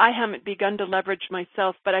idea that I haven't begun to leverage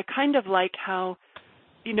myself, but I kind of like how,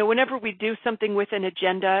 whenever we do something with an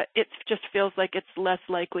agenda, it just feels like it's less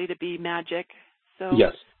likely to be magic. So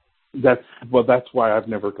yes, that's why I've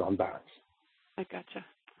never gone back. I gotcha.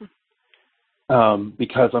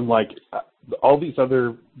 Because I'm like, all these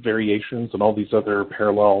other variations and all these other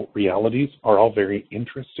parallel realities are all very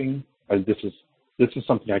interesting. And this is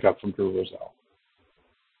something I got from Drew Roselle.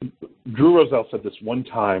 Drew Roselle said this one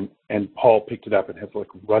time, and Paul picked it up and has like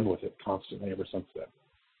run with it constantly ever since then.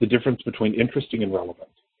 The difference between interesting and relevant.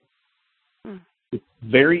 It's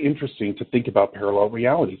very interesting to think about parallel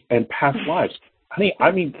realities and past lives. Honey,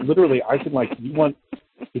 I mean, literally, I can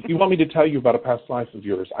if you want me to tell you about a past life of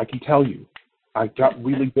yours, I can tell you. I got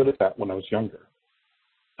really good at that when I was younger.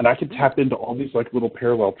 And I can tap into all these like little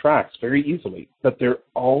parallel tracks very easily, but they're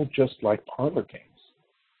all just like parlor games.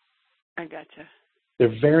 I gotcha.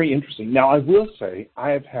 They're very interesting. Now, I will say I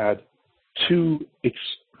have had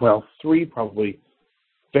three probably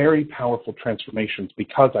very powerful transformations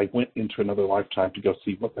because I went into another lifetime to go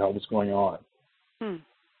see what the hell was going on.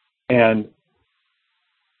 And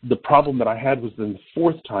the problem that I had was then the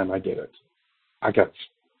fourth time I did it, I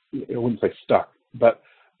wouldn't say stuck, but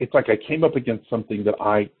it's like I came up against something that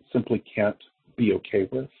I simply can't be okay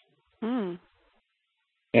with.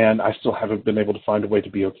 And I still haven't been able to find a way to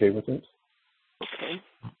be okay with it. Okay.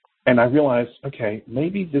 And I realized, okay,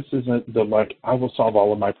 maybe this isn't I will solve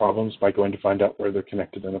all of my problems by going to find out where they're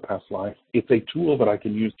connected in a past life. It's a tool that I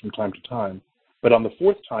can use from time to time. But on the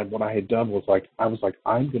fourth time, what I had done was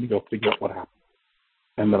I'm going to go figure out what happened.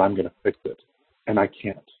 And then I'm going to fix it. And I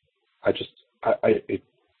can't.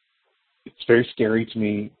 It's very scary to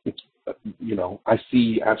me. It's, I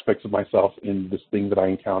see aspects of myself in this thing that I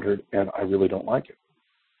encountered, and I really don't like it.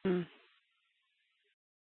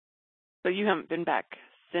 So you haven't been back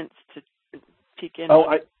since to peek in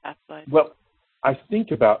past life? Well, I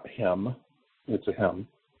think about him, it's a him,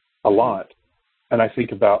 a lot. And I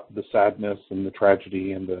think about the sadness and the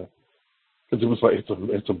tragedy because it was like,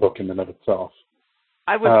 it's a book in and of itself.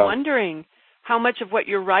 I was wondering how much of what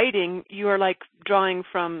you're writing you are like drawing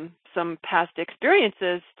from some past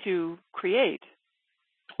experiences to create.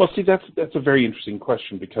 Well, see, that's a very interesting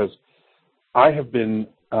question because I have been,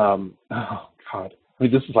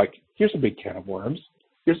 this is like, here's a big can of worms.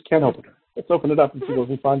 Here's a can opener. Let's open it up and see what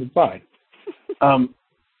we find inside.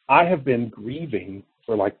 I have been grieving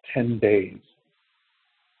for like 10 days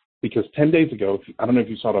because 10 days ago, I don't know if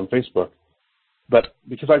you saw it on Facebook, but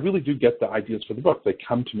because I really do get the ideas for the book, they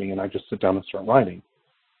come to me and I just sit down and start writing.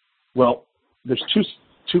 Well, there's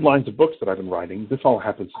two lines of books that I've been writing. This all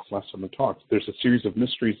happened since last time we talked. There's a series of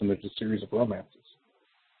mysteries and there's a series of romances.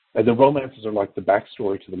 And the romances are like the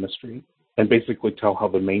backstory to the mystery and basically tell how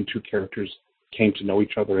the main two characters came to know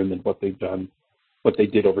each other and then what they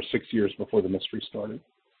did over 6 years before the mystery started.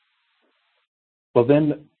 Well,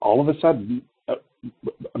 then all of a sudden,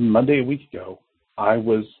 Monday a week ago, I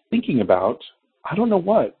was thinking about, I don't know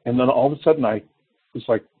what, and then all of a sudden I was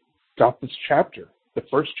like, got this chapter, the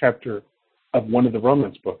first chapter of one of the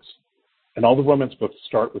romance books. And all the romance books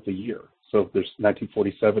start with a year. So there's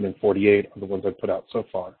 1947 and 48 are the ones I put out so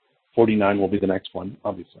far. 49 will be the next one,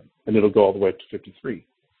 obviously, and it'll go all the way up to 53.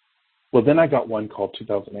 Well, then I got one called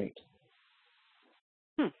 2008.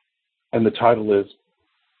 And the title is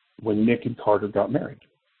When Nick and Carter Got Married.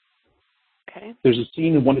 Okay. There's a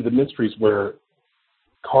scene in one of the mysteries where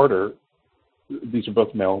Carter, these are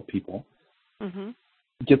both male people,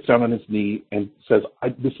 gets down on his knee and says,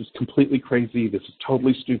 this is completely crazy, this is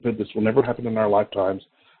totally stupid, this will never happen in our lifetimes,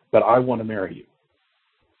 but I want to marry you.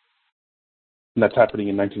 And that's happening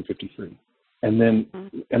in 1953. And then,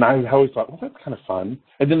 and I always thought, well, that's kind of fun.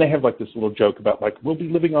 And then they have like this little joke about like, we'll be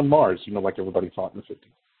living on Mars, like everybody thought in the 50s.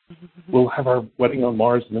 We'll have our wedding on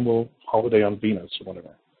Mars and then we'll holiday on Venus or whatever.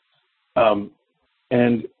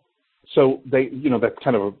 And so they, that's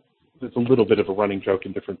kind of it's a little bit of a running joke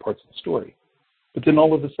in different parts of the story. But then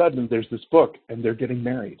all of a sudden there's this book and they're getting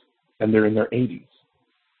married and they're in their 80s.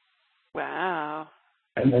 Wow.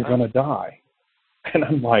 And they're going to die. And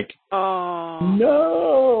I'm like, oh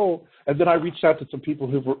no. And then I reached out to some people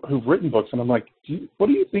who've written books, and I'm like, what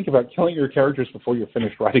do you think about killing your characters before you're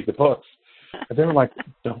finished writing the books? And they were like,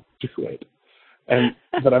 don't do it.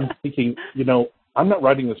 But I'm thinking, I'm not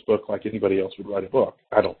writing this book like anybody else would write a book,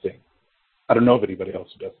 I don't think. I don't know of anybody else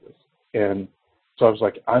who does this. And so I was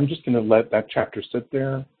like, I'm just going to let that chapter sit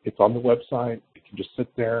there. It's on the website. It can just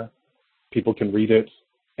sit there. People can read it.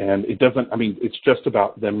 And it doesn't, it's just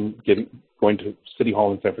about them going to City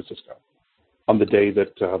Hall in San Francisco on the day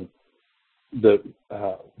that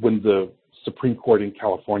when the Supreme Court in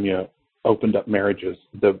California opened up marriages,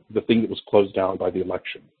 the thing that was closed down by the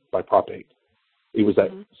election, by Prop 8. It was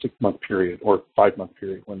that 6-month period or 5-month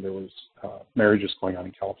period when there was marriages going on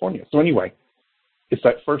in California. So anyway, it's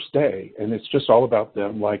that first day, and it's just all about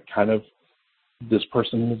them, like, kind of, this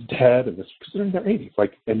person is dead, and because they're in their 80s.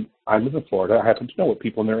 Like, and I live in Florida. I happen to know what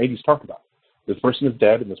people in their 80s talk about. This person is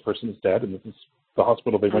dead, and this person is dead, and this is the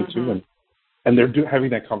hospital they went to, and they're having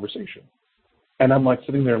that conversation. And I'm like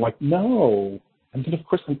sitting there like, no. And then of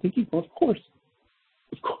course I'm thinking, well, of course.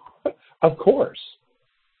 These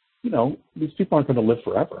people aren't going to live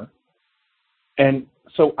forever. And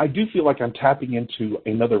so I do feel like I'm tapping into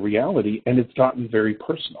another reality, and it's gotten very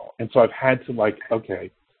personal. And so I've had to okay,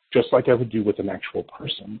 just like I would do with an actual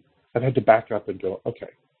person, I've had to back up and go, okay,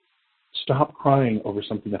 stop crying over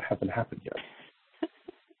something that hasn't happened yet.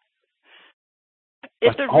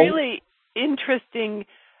 It's a really interesting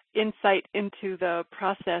insight into the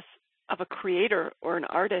process of a creator or an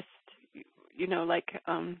artist,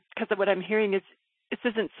 because what I'm hearing is this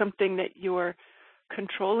isn't something that you're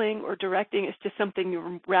controlling or directing. It's just something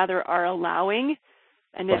you rather are allowing,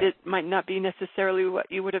 and right. it might not be necessarily what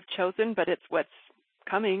you would have chosen, but it's what's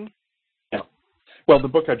coming. Yeah. Well, the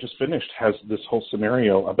book I just finished has this whole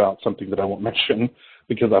scenario about something that I won't mention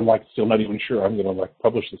because I'm still not even sure I'm going to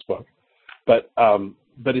publish this book.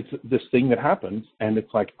 But it's this thing that happens, and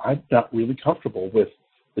it's like I'm not really comfortable with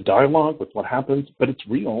the dialogue, with what happens, but it's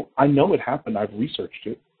real. I know it happened. I've researched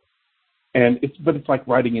it, and it's like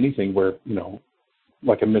writing anything where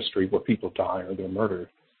like a mystery where people die or they're murdered.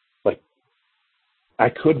 Like I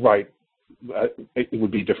could write. It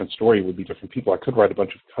would be a different story. It would be different people. I could write a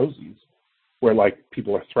bunch of cozies where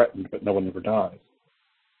people are threatened, but no one ever dies.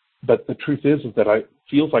 But the truth is that I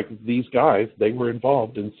feels like these guys, they were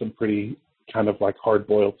involved in some pretty kind of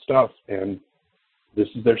hard-boiled stuff, and this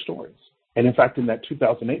is their stories. And in fact, in that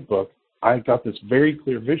 2008 book, I got this very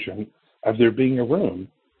clear vision of there being a room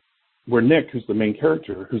where Nick, who's the main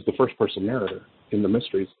character, who's the first-person narrator in the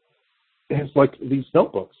mysteries, has these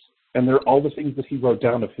notebooks. And they're all the things that he wrote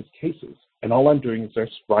down of his cases. And all I'm doing is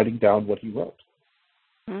just writing down what he wrote.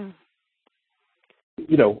 Mm.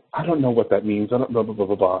 I don't know what that means. I don't know, blah, blah,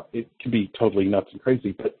 blah, blah. It can be totally nuts and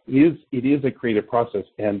crazy. But it is a creative process.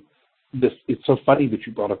 And it's so funny that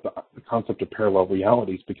you brought up the concept of parallel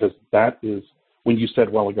realities, because that is, when you said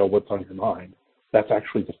a while ago, what's on your mind, that's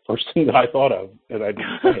actually the first thing that I thought of, and I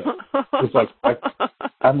didn't say it. It's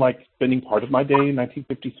I'm spending part of my day in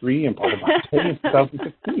 1953 and part of my day in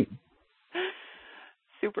 2016.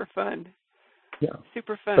 Super fun. Yeah.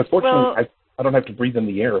 Super fun. But fortunately, I don't have to breathe in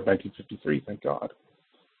the air of 1953, thank God.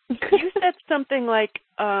 You said something like,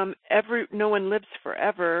 no one lives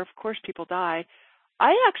forever. Of course people die.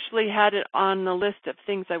 I actually had it on the list of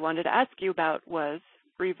things I wanted to ask you about was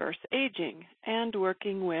reverse aging and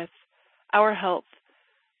working with our health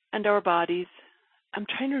and our bodies. I'm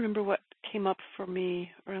trying to remember what came up for me.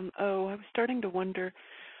 I was starting to wonder.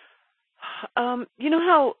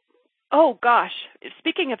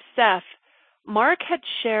 Speaking of Seth, Mark had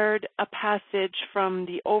shared a passage from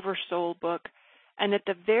the Oversoul book, and at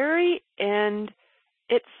the very end,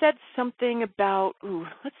 it said something about,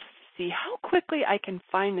 let's see how quickly I can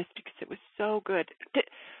find this because it was so good.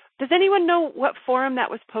 Does anyone know what forum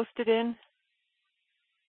that was posted in?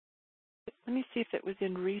 Let me see if it was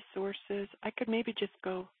in resources. I could maybe just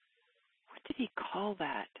go, what did he call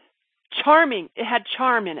that? Charming. It had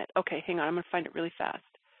charm in it. Okay, hang on. I'm going to find it really fast.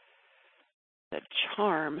 The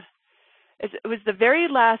charm. It was the very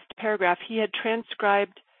last paragraph. He had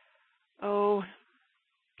transcribed, Was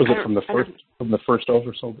it from the first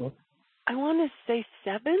Oversoul book? I want to say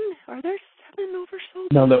 7. Are there 7 Oversoul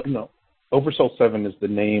books? No. Oversoul 7 is the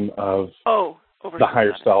name of the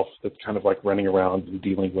higher self that's kind of like running around and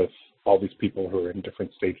dealing with all these people who are in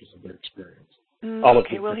different stages of their experience. All of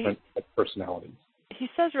these different personalities. He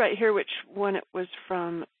says right here which one it was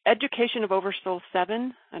from. Education of Oversoul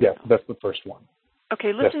 7? Yes, that's the first one.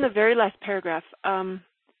 Okay, listen to the very last paragraph. Second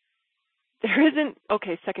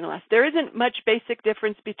to last. There isn't much basic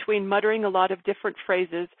difference between muttering a lot of different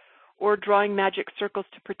phrases or drawing magic circles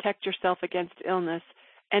to protect yourself against illness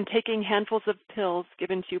and taking handfuls of pills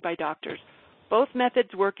given to you by doctors. Both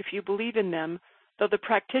methods work if you believe in them, though the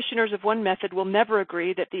practitioners of one method will never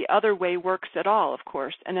agree that the other way works at all, of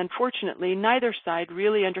course. And unfortunately, neither side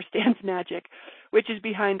really understands magic, which is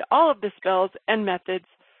behind all of the spells and methods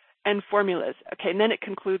and formulas. Okay, and then it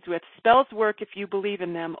concludes with, spells work if you believe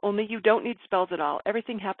in them, only you don't need spells at all.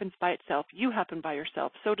 Everything happens by itself. You happen by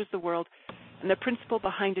yourself. So does the world. And the principle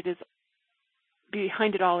behind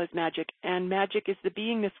it all is magic. And magic is the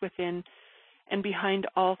beingness within and behind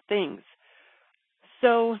all things.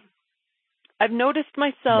 So I've noticed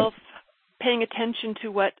myself paying attention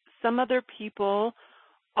to what some other people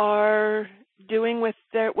are doing with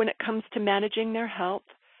when it comes to managing their health,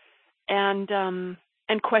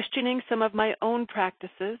 and questioning some of my own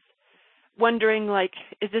practices, wondering, like,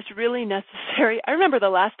 is this really necessary? I remember the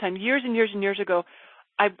last time, years and years and years ago,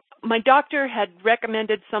 my doctor had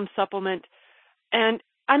recommended some supplement, and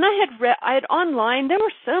I had online, there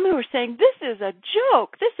were some who were saying, this is a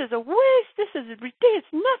joke, this is a waste, this is ridiculous,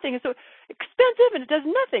 it's nothing, it's so expensive and it does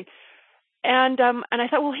nothing. And I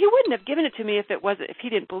thought, well, he wouldn't have given it to me if he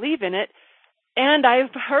didn't believe in it. And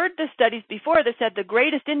I've heard the studies before that said the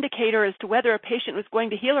greatest indicator as to whether a patient was going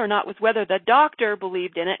to heal or not was whether the doctor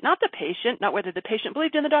believed in it, not the patient, not whether the patient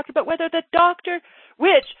believed in the doctor, but whether the doctor,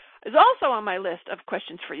 which is also on my list of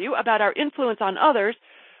questions for you about our influence on others.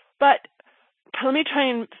 But let me try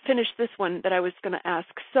and finish this one that I was going to ask.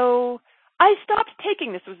 So I stopped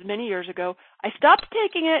taking this. It was many years ago. I stopped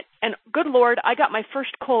taking it, and good Lord, I got my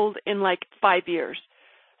first cold in like 5 years.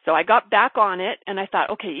 So I got back on it, and I thought,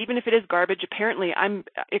 okay, even if it is garbage, apparently I'm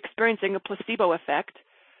experiencing a placebo effect.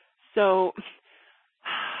 So,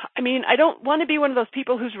 I mean, I don't want to be one of those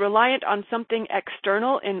people who's reliant on something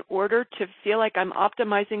external in order to feel like I'm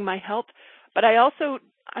optimizing my health, but I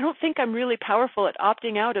don't think I'm really powerful at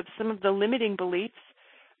opting out of some of the limiting beliefs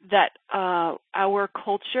that our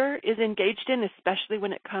culture is engaged in, especially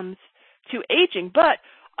when it comes to aging. But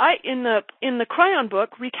in the Cryon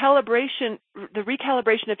book, the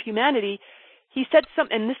Recalibration of Humanity, he said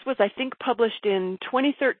something, and this was, I think, published in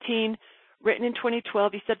 2013, written in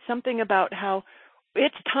 2012. He said something about how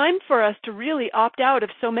it's time for us to really opt out of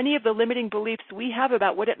so many of the limiting beliefs we have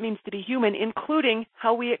about what it means to be human, including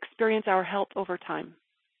how we experience our health over time,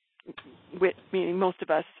 meaning most of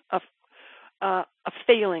us, a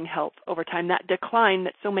failing health over time, that decline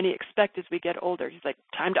that so many expect as we get older. He's like,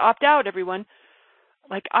 time to opt out, everyone.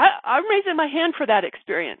 Like, I'm raising my hand for that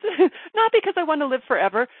experience, not because I want to live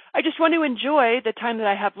forever. I just want to enjoy the time that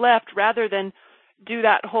I have left rather than do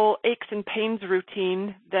that whole aches and pains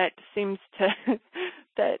routine that seems to,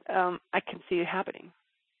 that I can see happening.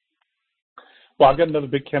 Well, I've got another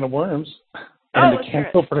big can of worms and a can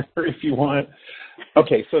opener if you want.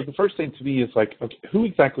 Okay, so the first thing to me is like, okay, who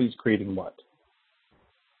exactly is creating what?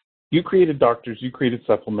 You created doctors, you created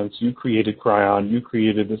supplements, you created Cryon, you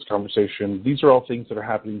created this conversation. These are all things that are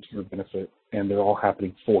happening to your benefit, and they're all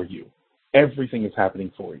happening for you. Everything is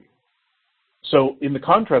happening for you. So in the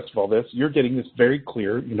contrast of all this, you're getting this very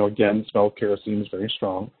clear, again, the smell of kerosene is very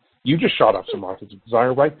strong. You just shot off some rockets of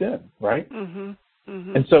desire right then, right? Mm-hmm.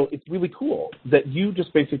 Mm-hmm. And so it's really cool that you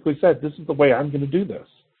just basically said, this is the way I'm going to do this.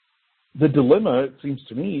 The dilemma, it seems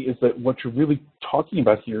to me, is that what you're really talking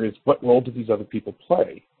about here is what role do these other people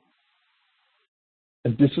play?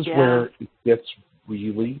 And this is where it gets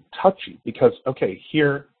really touchy because, okay,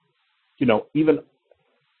 here, even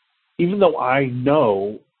though I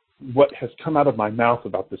know what has come out of my mouth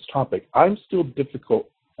about this topic, I am difficult,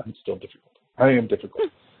 but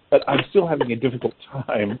I'm still having a difficult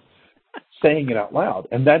time saying it out loud.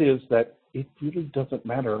 And that is that it really doesn't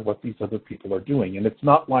matter what these other people are doing. And it's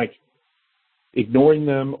not like ignoring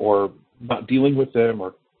them or not dealing with them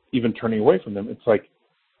or even turning away from them. It's like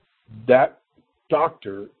that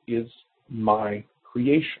doctor is my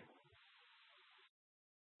creation.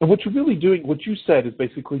 And what you're really doing, what you said is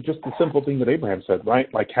basically just the simple thing that Abraham said,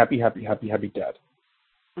 right? Like happy, happy, happy, happy, dead.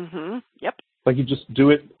 Yep. Like you just do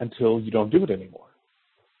it until you don't do it anymore.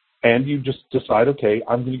 And you just decide, okay,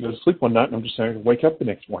 I'm going to go to sleep one night and I'm just going to wake up the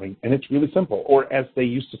next morning. And it's really simple. Or as they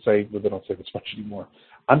used to say, but they don't say this much anymore,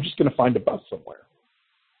 I'm just going to find a bus somewhere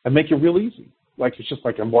and make it real easy. Like it's just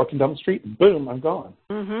like I'm walking down the street and boom, I'm gone.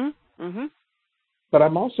 But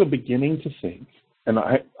I'm also beginning to think, and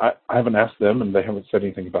I haven't asked them and they haven't said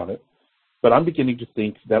anything about it, but I'm beginning to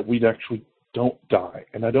think that we actually don't die.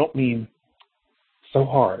 And I don't mean so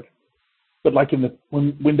hard. But like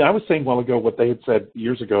when I was saying a while ago what they had said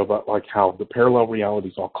years ago about like how the parallel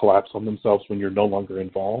realities all collapse on themselves when you're no longer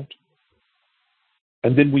involved,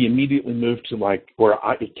 and then we immediately moved to like where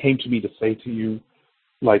it came to me to say to you,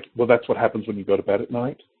 like, well, that's what happens when you go to bed at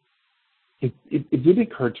night. It really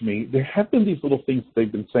occurred to me there have been these little things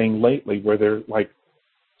they've been saying lately where they're like,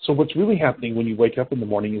 so what's really happening when you wake up in the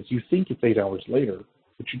morning is you think it's 8 hours later,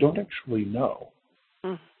 but you don't actually know.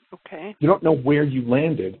 Okay. You don't know where you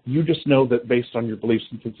landed. You just know that based on your beliefs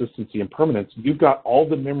in consistency and permanence, you've got all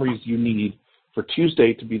the memories you need for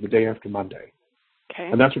Tuesday to be the day after Monday. Okay.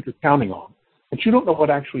 And that's what you're counting on. But you don't know what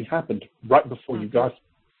actually happened right before you got here.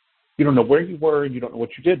 You don't know where you were, and you don't know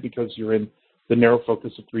what you did because you're in the narrow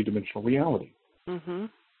focus of three-dimensional reality.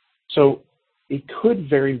 So it could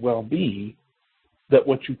very well be that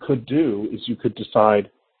what you could do is you could decide,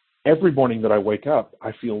 every morning that I wake up,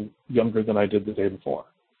 I feel younger than I did the day before.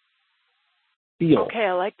 Okay,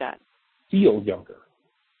 I like that. Feel younger.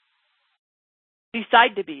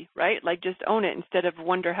 Decide to be, right? Like just own it instead of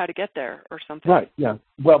wonder how to get there or something. Right, yeah.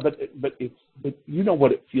 Well, but you know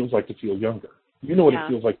what it feels like to feel younger. You know what it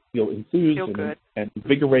feels like to feel enthused and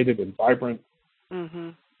invigorated and vibrant.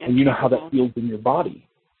 And you know how that feels in your body.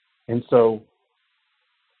 And so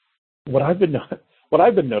what I've been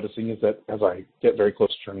noticing is that as I get very close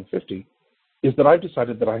to turning 50, is that I've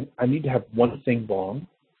decided that I need to have one thing wrong.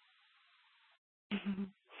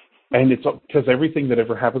 And it's because everything that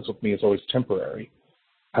ever happens with me is always temporary.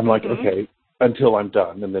 I'm like, okay, until I'm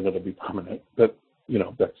done, and then it'll be permanent. But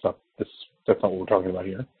that's not what we're talking about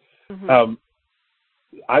here.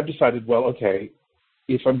 I've decided, well, okay,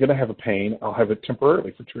 if I'm going to have a pain, I'll have it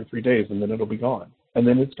temporarily for 2 or 3 days, and then it'll be gone, and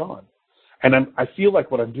then it's gone. And I feel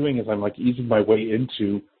like what I'm doing is I'm like easing my way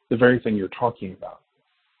into the very thing you're talking about.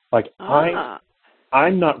 Like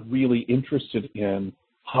I'm not really interested in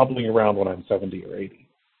hobbling around when I'm 70 or 80.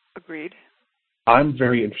 Agreed. I'm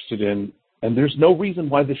very interested in, and there's no reason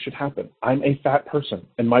why this should happen. I'm a fat person,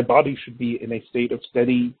 and my body should be in a state of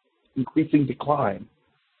steady, increasing decline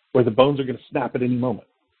where the bones are going to snap at any moment,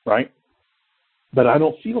 right? But I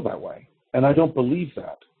don't feel that way, and I don't believe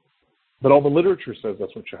that. But all the literature says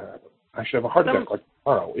that's what should happen. I should have a heart attack like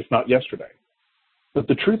tomorrow, if not yesterday. But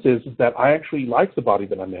the truth is that I actually like the body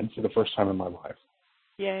that I'm in for the first time in my life.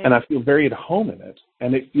 Yay. And I feel very at home in it,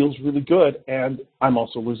 and it feels really good, and I'm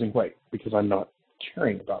also losing weight because I'm not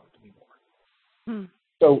caring about it anymore.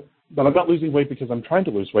 So, but I'm not losing weight because I'm trying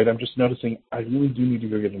to lose weight. I'm just noticing I really do need to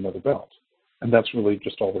go get another belt, and that's really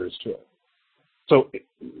just all there is to it. So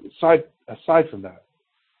aside from that,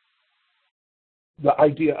 the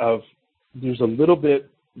idea of there's a little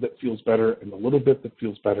bit that feels better and a little bit that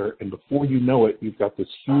feels better, and before you know it, you've got this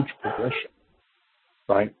huge progression,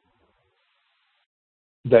 right?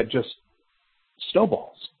 That just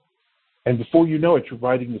snowballs. And before you know it, you're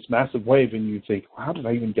riding this massive wave and you think, well, how did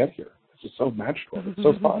I even get here? This is so magical. It's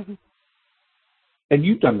so fun. And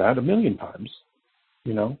you've done that a million times,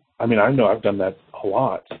 I mean, I know I've done that a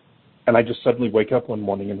lot. And I just suddenly wake up one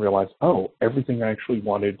morning and realize, oh, everything I actually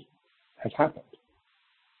wanted has happened.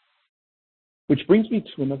 Which brings me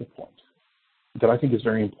to another point that I think is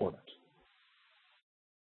very important.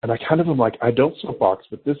 And I kind of am like, I don't soapbox,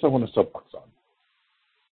 but this I want to soapbox on.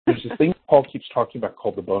 There's this thing Paul keeps talking about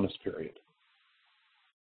called the bonus period.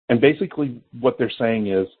 And basically what they're saying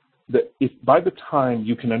is that if by the time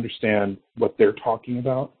you can understand what they're talking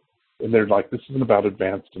about, and they're like, this isn't about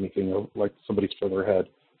advanced anything or like somebody's further ahead,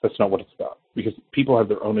 that's not what it's about. Because people have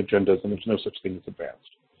their own agendas and there's no such thing as advanced.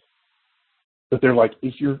 But they're like,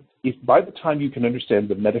 if by the time you can understand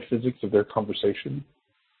the metaphysics of their conversation,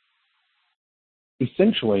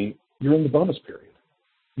 essentially you're in the bonus period.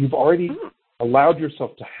 You've already allowed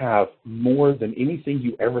yourself to have more than anything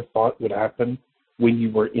you ever thought would happen when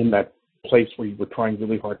you were in that place where you were trying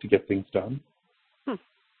really hard to get things done.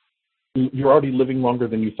 You're already living longer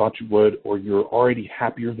than you thought you would, or you're already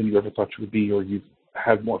happier than you ever thought you would be, or you've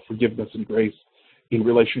had more forgiveness and grace in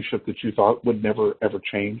relationship that you thought would never, ever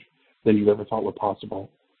change than you ever thought were possible.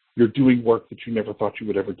 You're doing work that you never thought you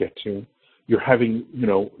would ever get to. you're having,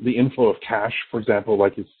 the inflow of cash, for example,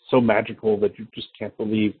 like it's so magical that you just can't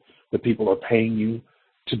believe that people are paying you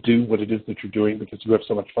to do what it is that you're doing because you have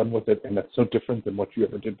so much fun with it, and that's so different than what you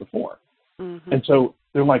ever did before. Mm-hmm. And so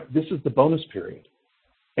they're like, this is the bonus period.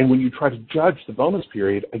 And when you try to judge the bonus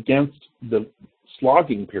period against the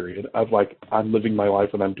slogging period of like, I'm living my life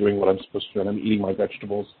and I'm doing what I'm supposed to do and I'm eating my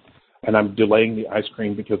vegetables and I'm delaying the ice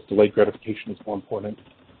cream because delayed gratification is more important.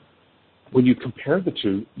 When you compare the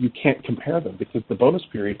two, you can't compare them because the bonus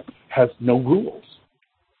period has no rules.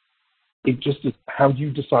 It just is how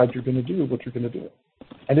you decide you're going to do what you're going to do.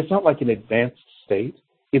 And it's not like an advanced state.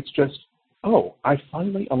 It's just, I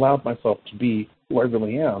finally allowed myself to be who I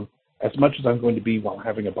really am as much as I'm going to be while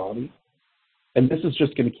having a body. And this is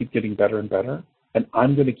just going to keep getting better and better. And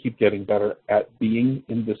I'm going to keep getting better at being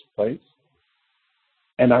in this place.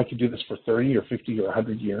 And I could do this for 30 or 50 or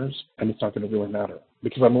 100 years, and it's not going to really matter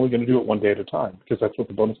because I'm only going to do it one day at a time because that's what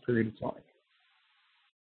the bonus period is like.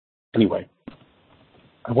 Anyway,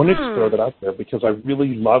 I wanted to throw that out there because I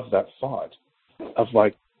really love that thought of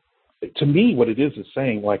like, to me, what it is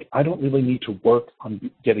saying, like, I don't really need to work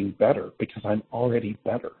on getting better because I'm already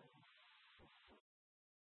better.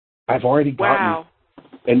 I've already gotten. Wow.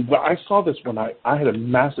 And I saw this when I had a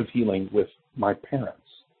massive healing with my parents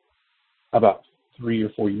about 3 or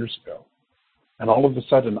 4 years ago. And all of a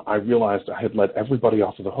sudden, I realized I had let everybody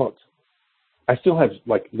off of the hook. I still have,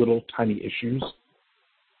 like, little tiny issues,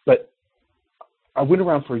 but I went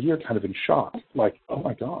around for a year kind of in shock, like, oh,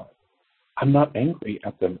 my God. I'm not angry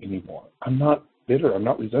at them anymore. I'm not bitter. I'm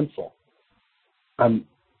not resentful. I'm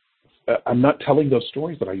not telling those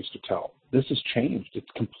stories that I used to tell. This has changed. It's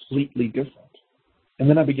completely different. And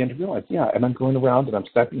then I began to realize, and I'm going around and I'm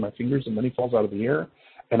snapping my fingers and money falls out of the air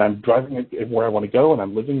and I'm driving where I want to go and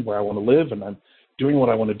I'm living where I want to live and I'm doing what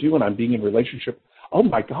I want to do and I'm being in relationship. Oh,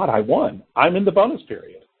 my God, I won. I'm in the bonus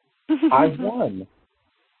period. I won.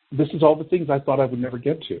 This is all the things I thought I would never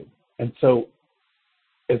get to. And so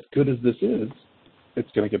as good as this is, it's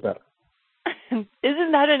going to get better.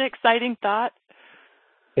 Isn't that an exciting thought?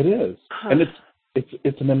 It is. And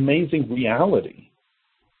it's an amazing reality.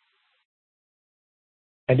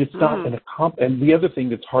 And it's not and the other thing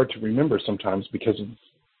that's hard to remember sometimes because of,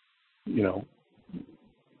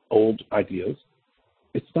 old ideas,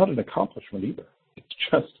 it's not an accomplishment either.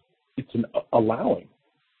 It's an allowing.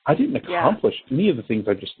 I didn't accomplish any of the things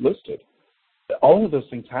I just listed. All of those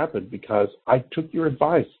things happened because I took your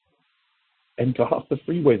advice and got off the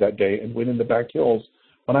freeway that day and went in the back hills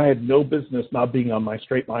when I had no business not being on my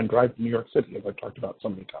straight line drive to New York City, as I've talked about so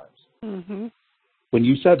many times. Mm-hmm. When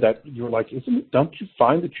you said that, you were like, don't you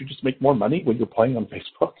find that you just make more money when you're playing on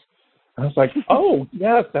Facebook? And I was like, oh,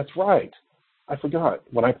 yes, that's right. I forgot.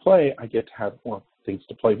 When I play, I get to have more things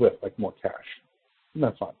to play with, like more cash. Isn't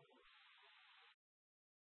that fun?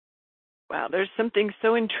 Wow, there's something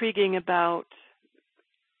so intriguing about,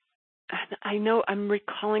 I know I'm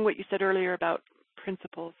recalling what you said earlier about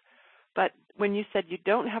principles, but when you said you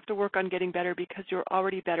don't have to work on getting better because you're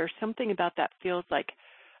already better, something about that feels like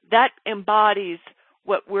that embodies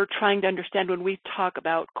what we're trying to understand when we talk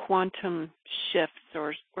about quantum shifts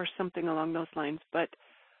or something along those lines. But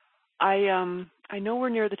I know we're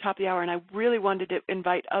near the top of the hour, and I really wanted to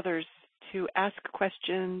invite others to ask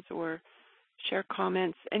questions or share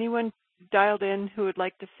comments. Anyone dialed in who would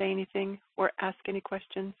like to say anything or ask any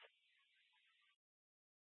questions?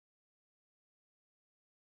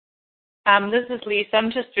 This is Lisa.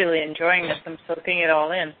 I'm just really enjoying this. I'm soaking it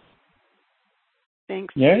all in.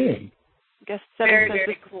 Thanks. Yay. Guest Very,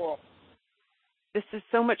 very cool. This is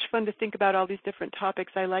so much fun to think about all these different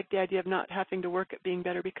topics. I like the idea of not having to work at being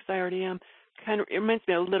better because I already am. It reminds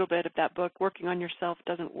me a little bit of that book, Working on Yourself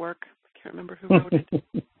Doesn't Work. I can't remember who wrote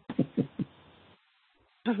it.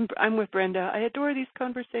 I'm with Brenda. I adore these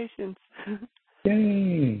conversations.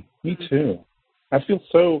 Yay. Me too. I feel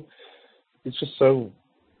it's just so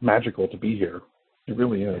magical to be here. It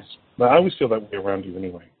really is. But I always feel that way around you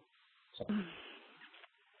anyway. So.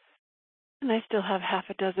 And I still have half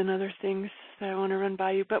a dozen other things that I want to run by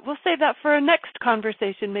you, but we'll save that for a next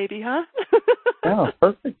conversation maybe, huh? Yeah,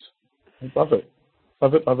 perfect. I love it.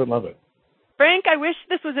 Love it, love it, love it. Frank, I wish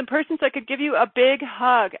this was in person so I could give you a big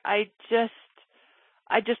hug. I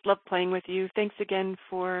just love playing with you. Thanks again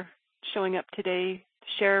for showing up today.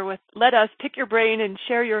 Let us pick your brain and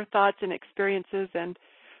share your thoughts and experiences and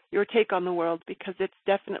your take on the world because it's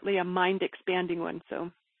definitely a mind-expanding one.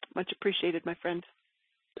 So much appreciated, my friend.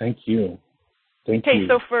 Thank you. Thank you. Okay,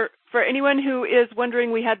 so for anyone who is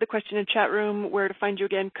wondering, we had the question in chat room where to find you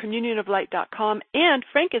again, communionoflight.com. And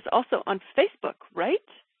Frank is also on Facebook, right?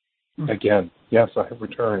 Again, yes, I have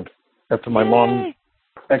returned after my long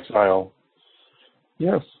exile.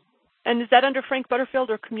 Yes. And is that under Frank Butterfield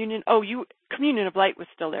or Communion? Oh, Communion of Light was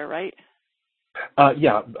still there, right? But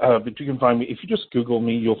you can find me if you just Google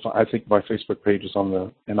me. You'll find. I think my Facebook page is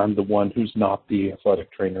on and I'm the one who's not the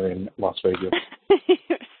athletic trainer in Las Vegas.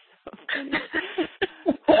 You're so funny.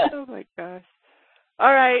 Oh my gosh!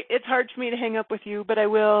 All right, it's hard for me to hang up with you, but I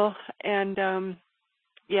will. And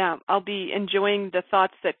I'll be enjoying the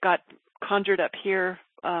thoughts that got conjured up here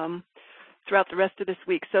throughout the rest of this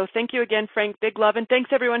week. So thank you again, Frank. Big love, and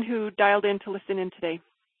thanks everyone who dialed in to listen in today.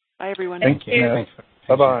 Bye, everyone. Thank you.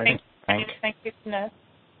 Bye-bye. Thank you, Ness.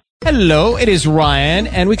 Hello, it is Ryan,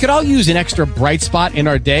 and we could all use an extra bright spot in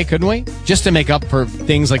our day, couldn't we? Just to make up for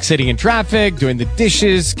things like sitting in traffic, doing the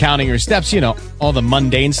dishes, counting your steps, all the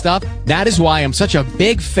mundane stuff. That is why I'm such a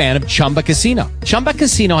big fan of Chumba Casino. Chumba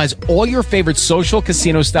Casino has all your favorite social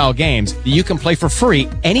casino-style games that you can play for free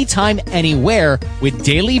anytime, anywhere with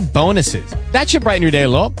daily bonuses. That should brighten your day a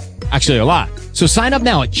little. Actually, a lot. So sign up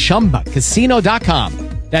now at ChumbaCasino.com.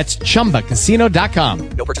 That's ChumbaCasino.com.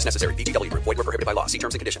 No purchase necessary. VGW Group. Void where prohibited by law. See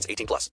terms and conditions. 18+.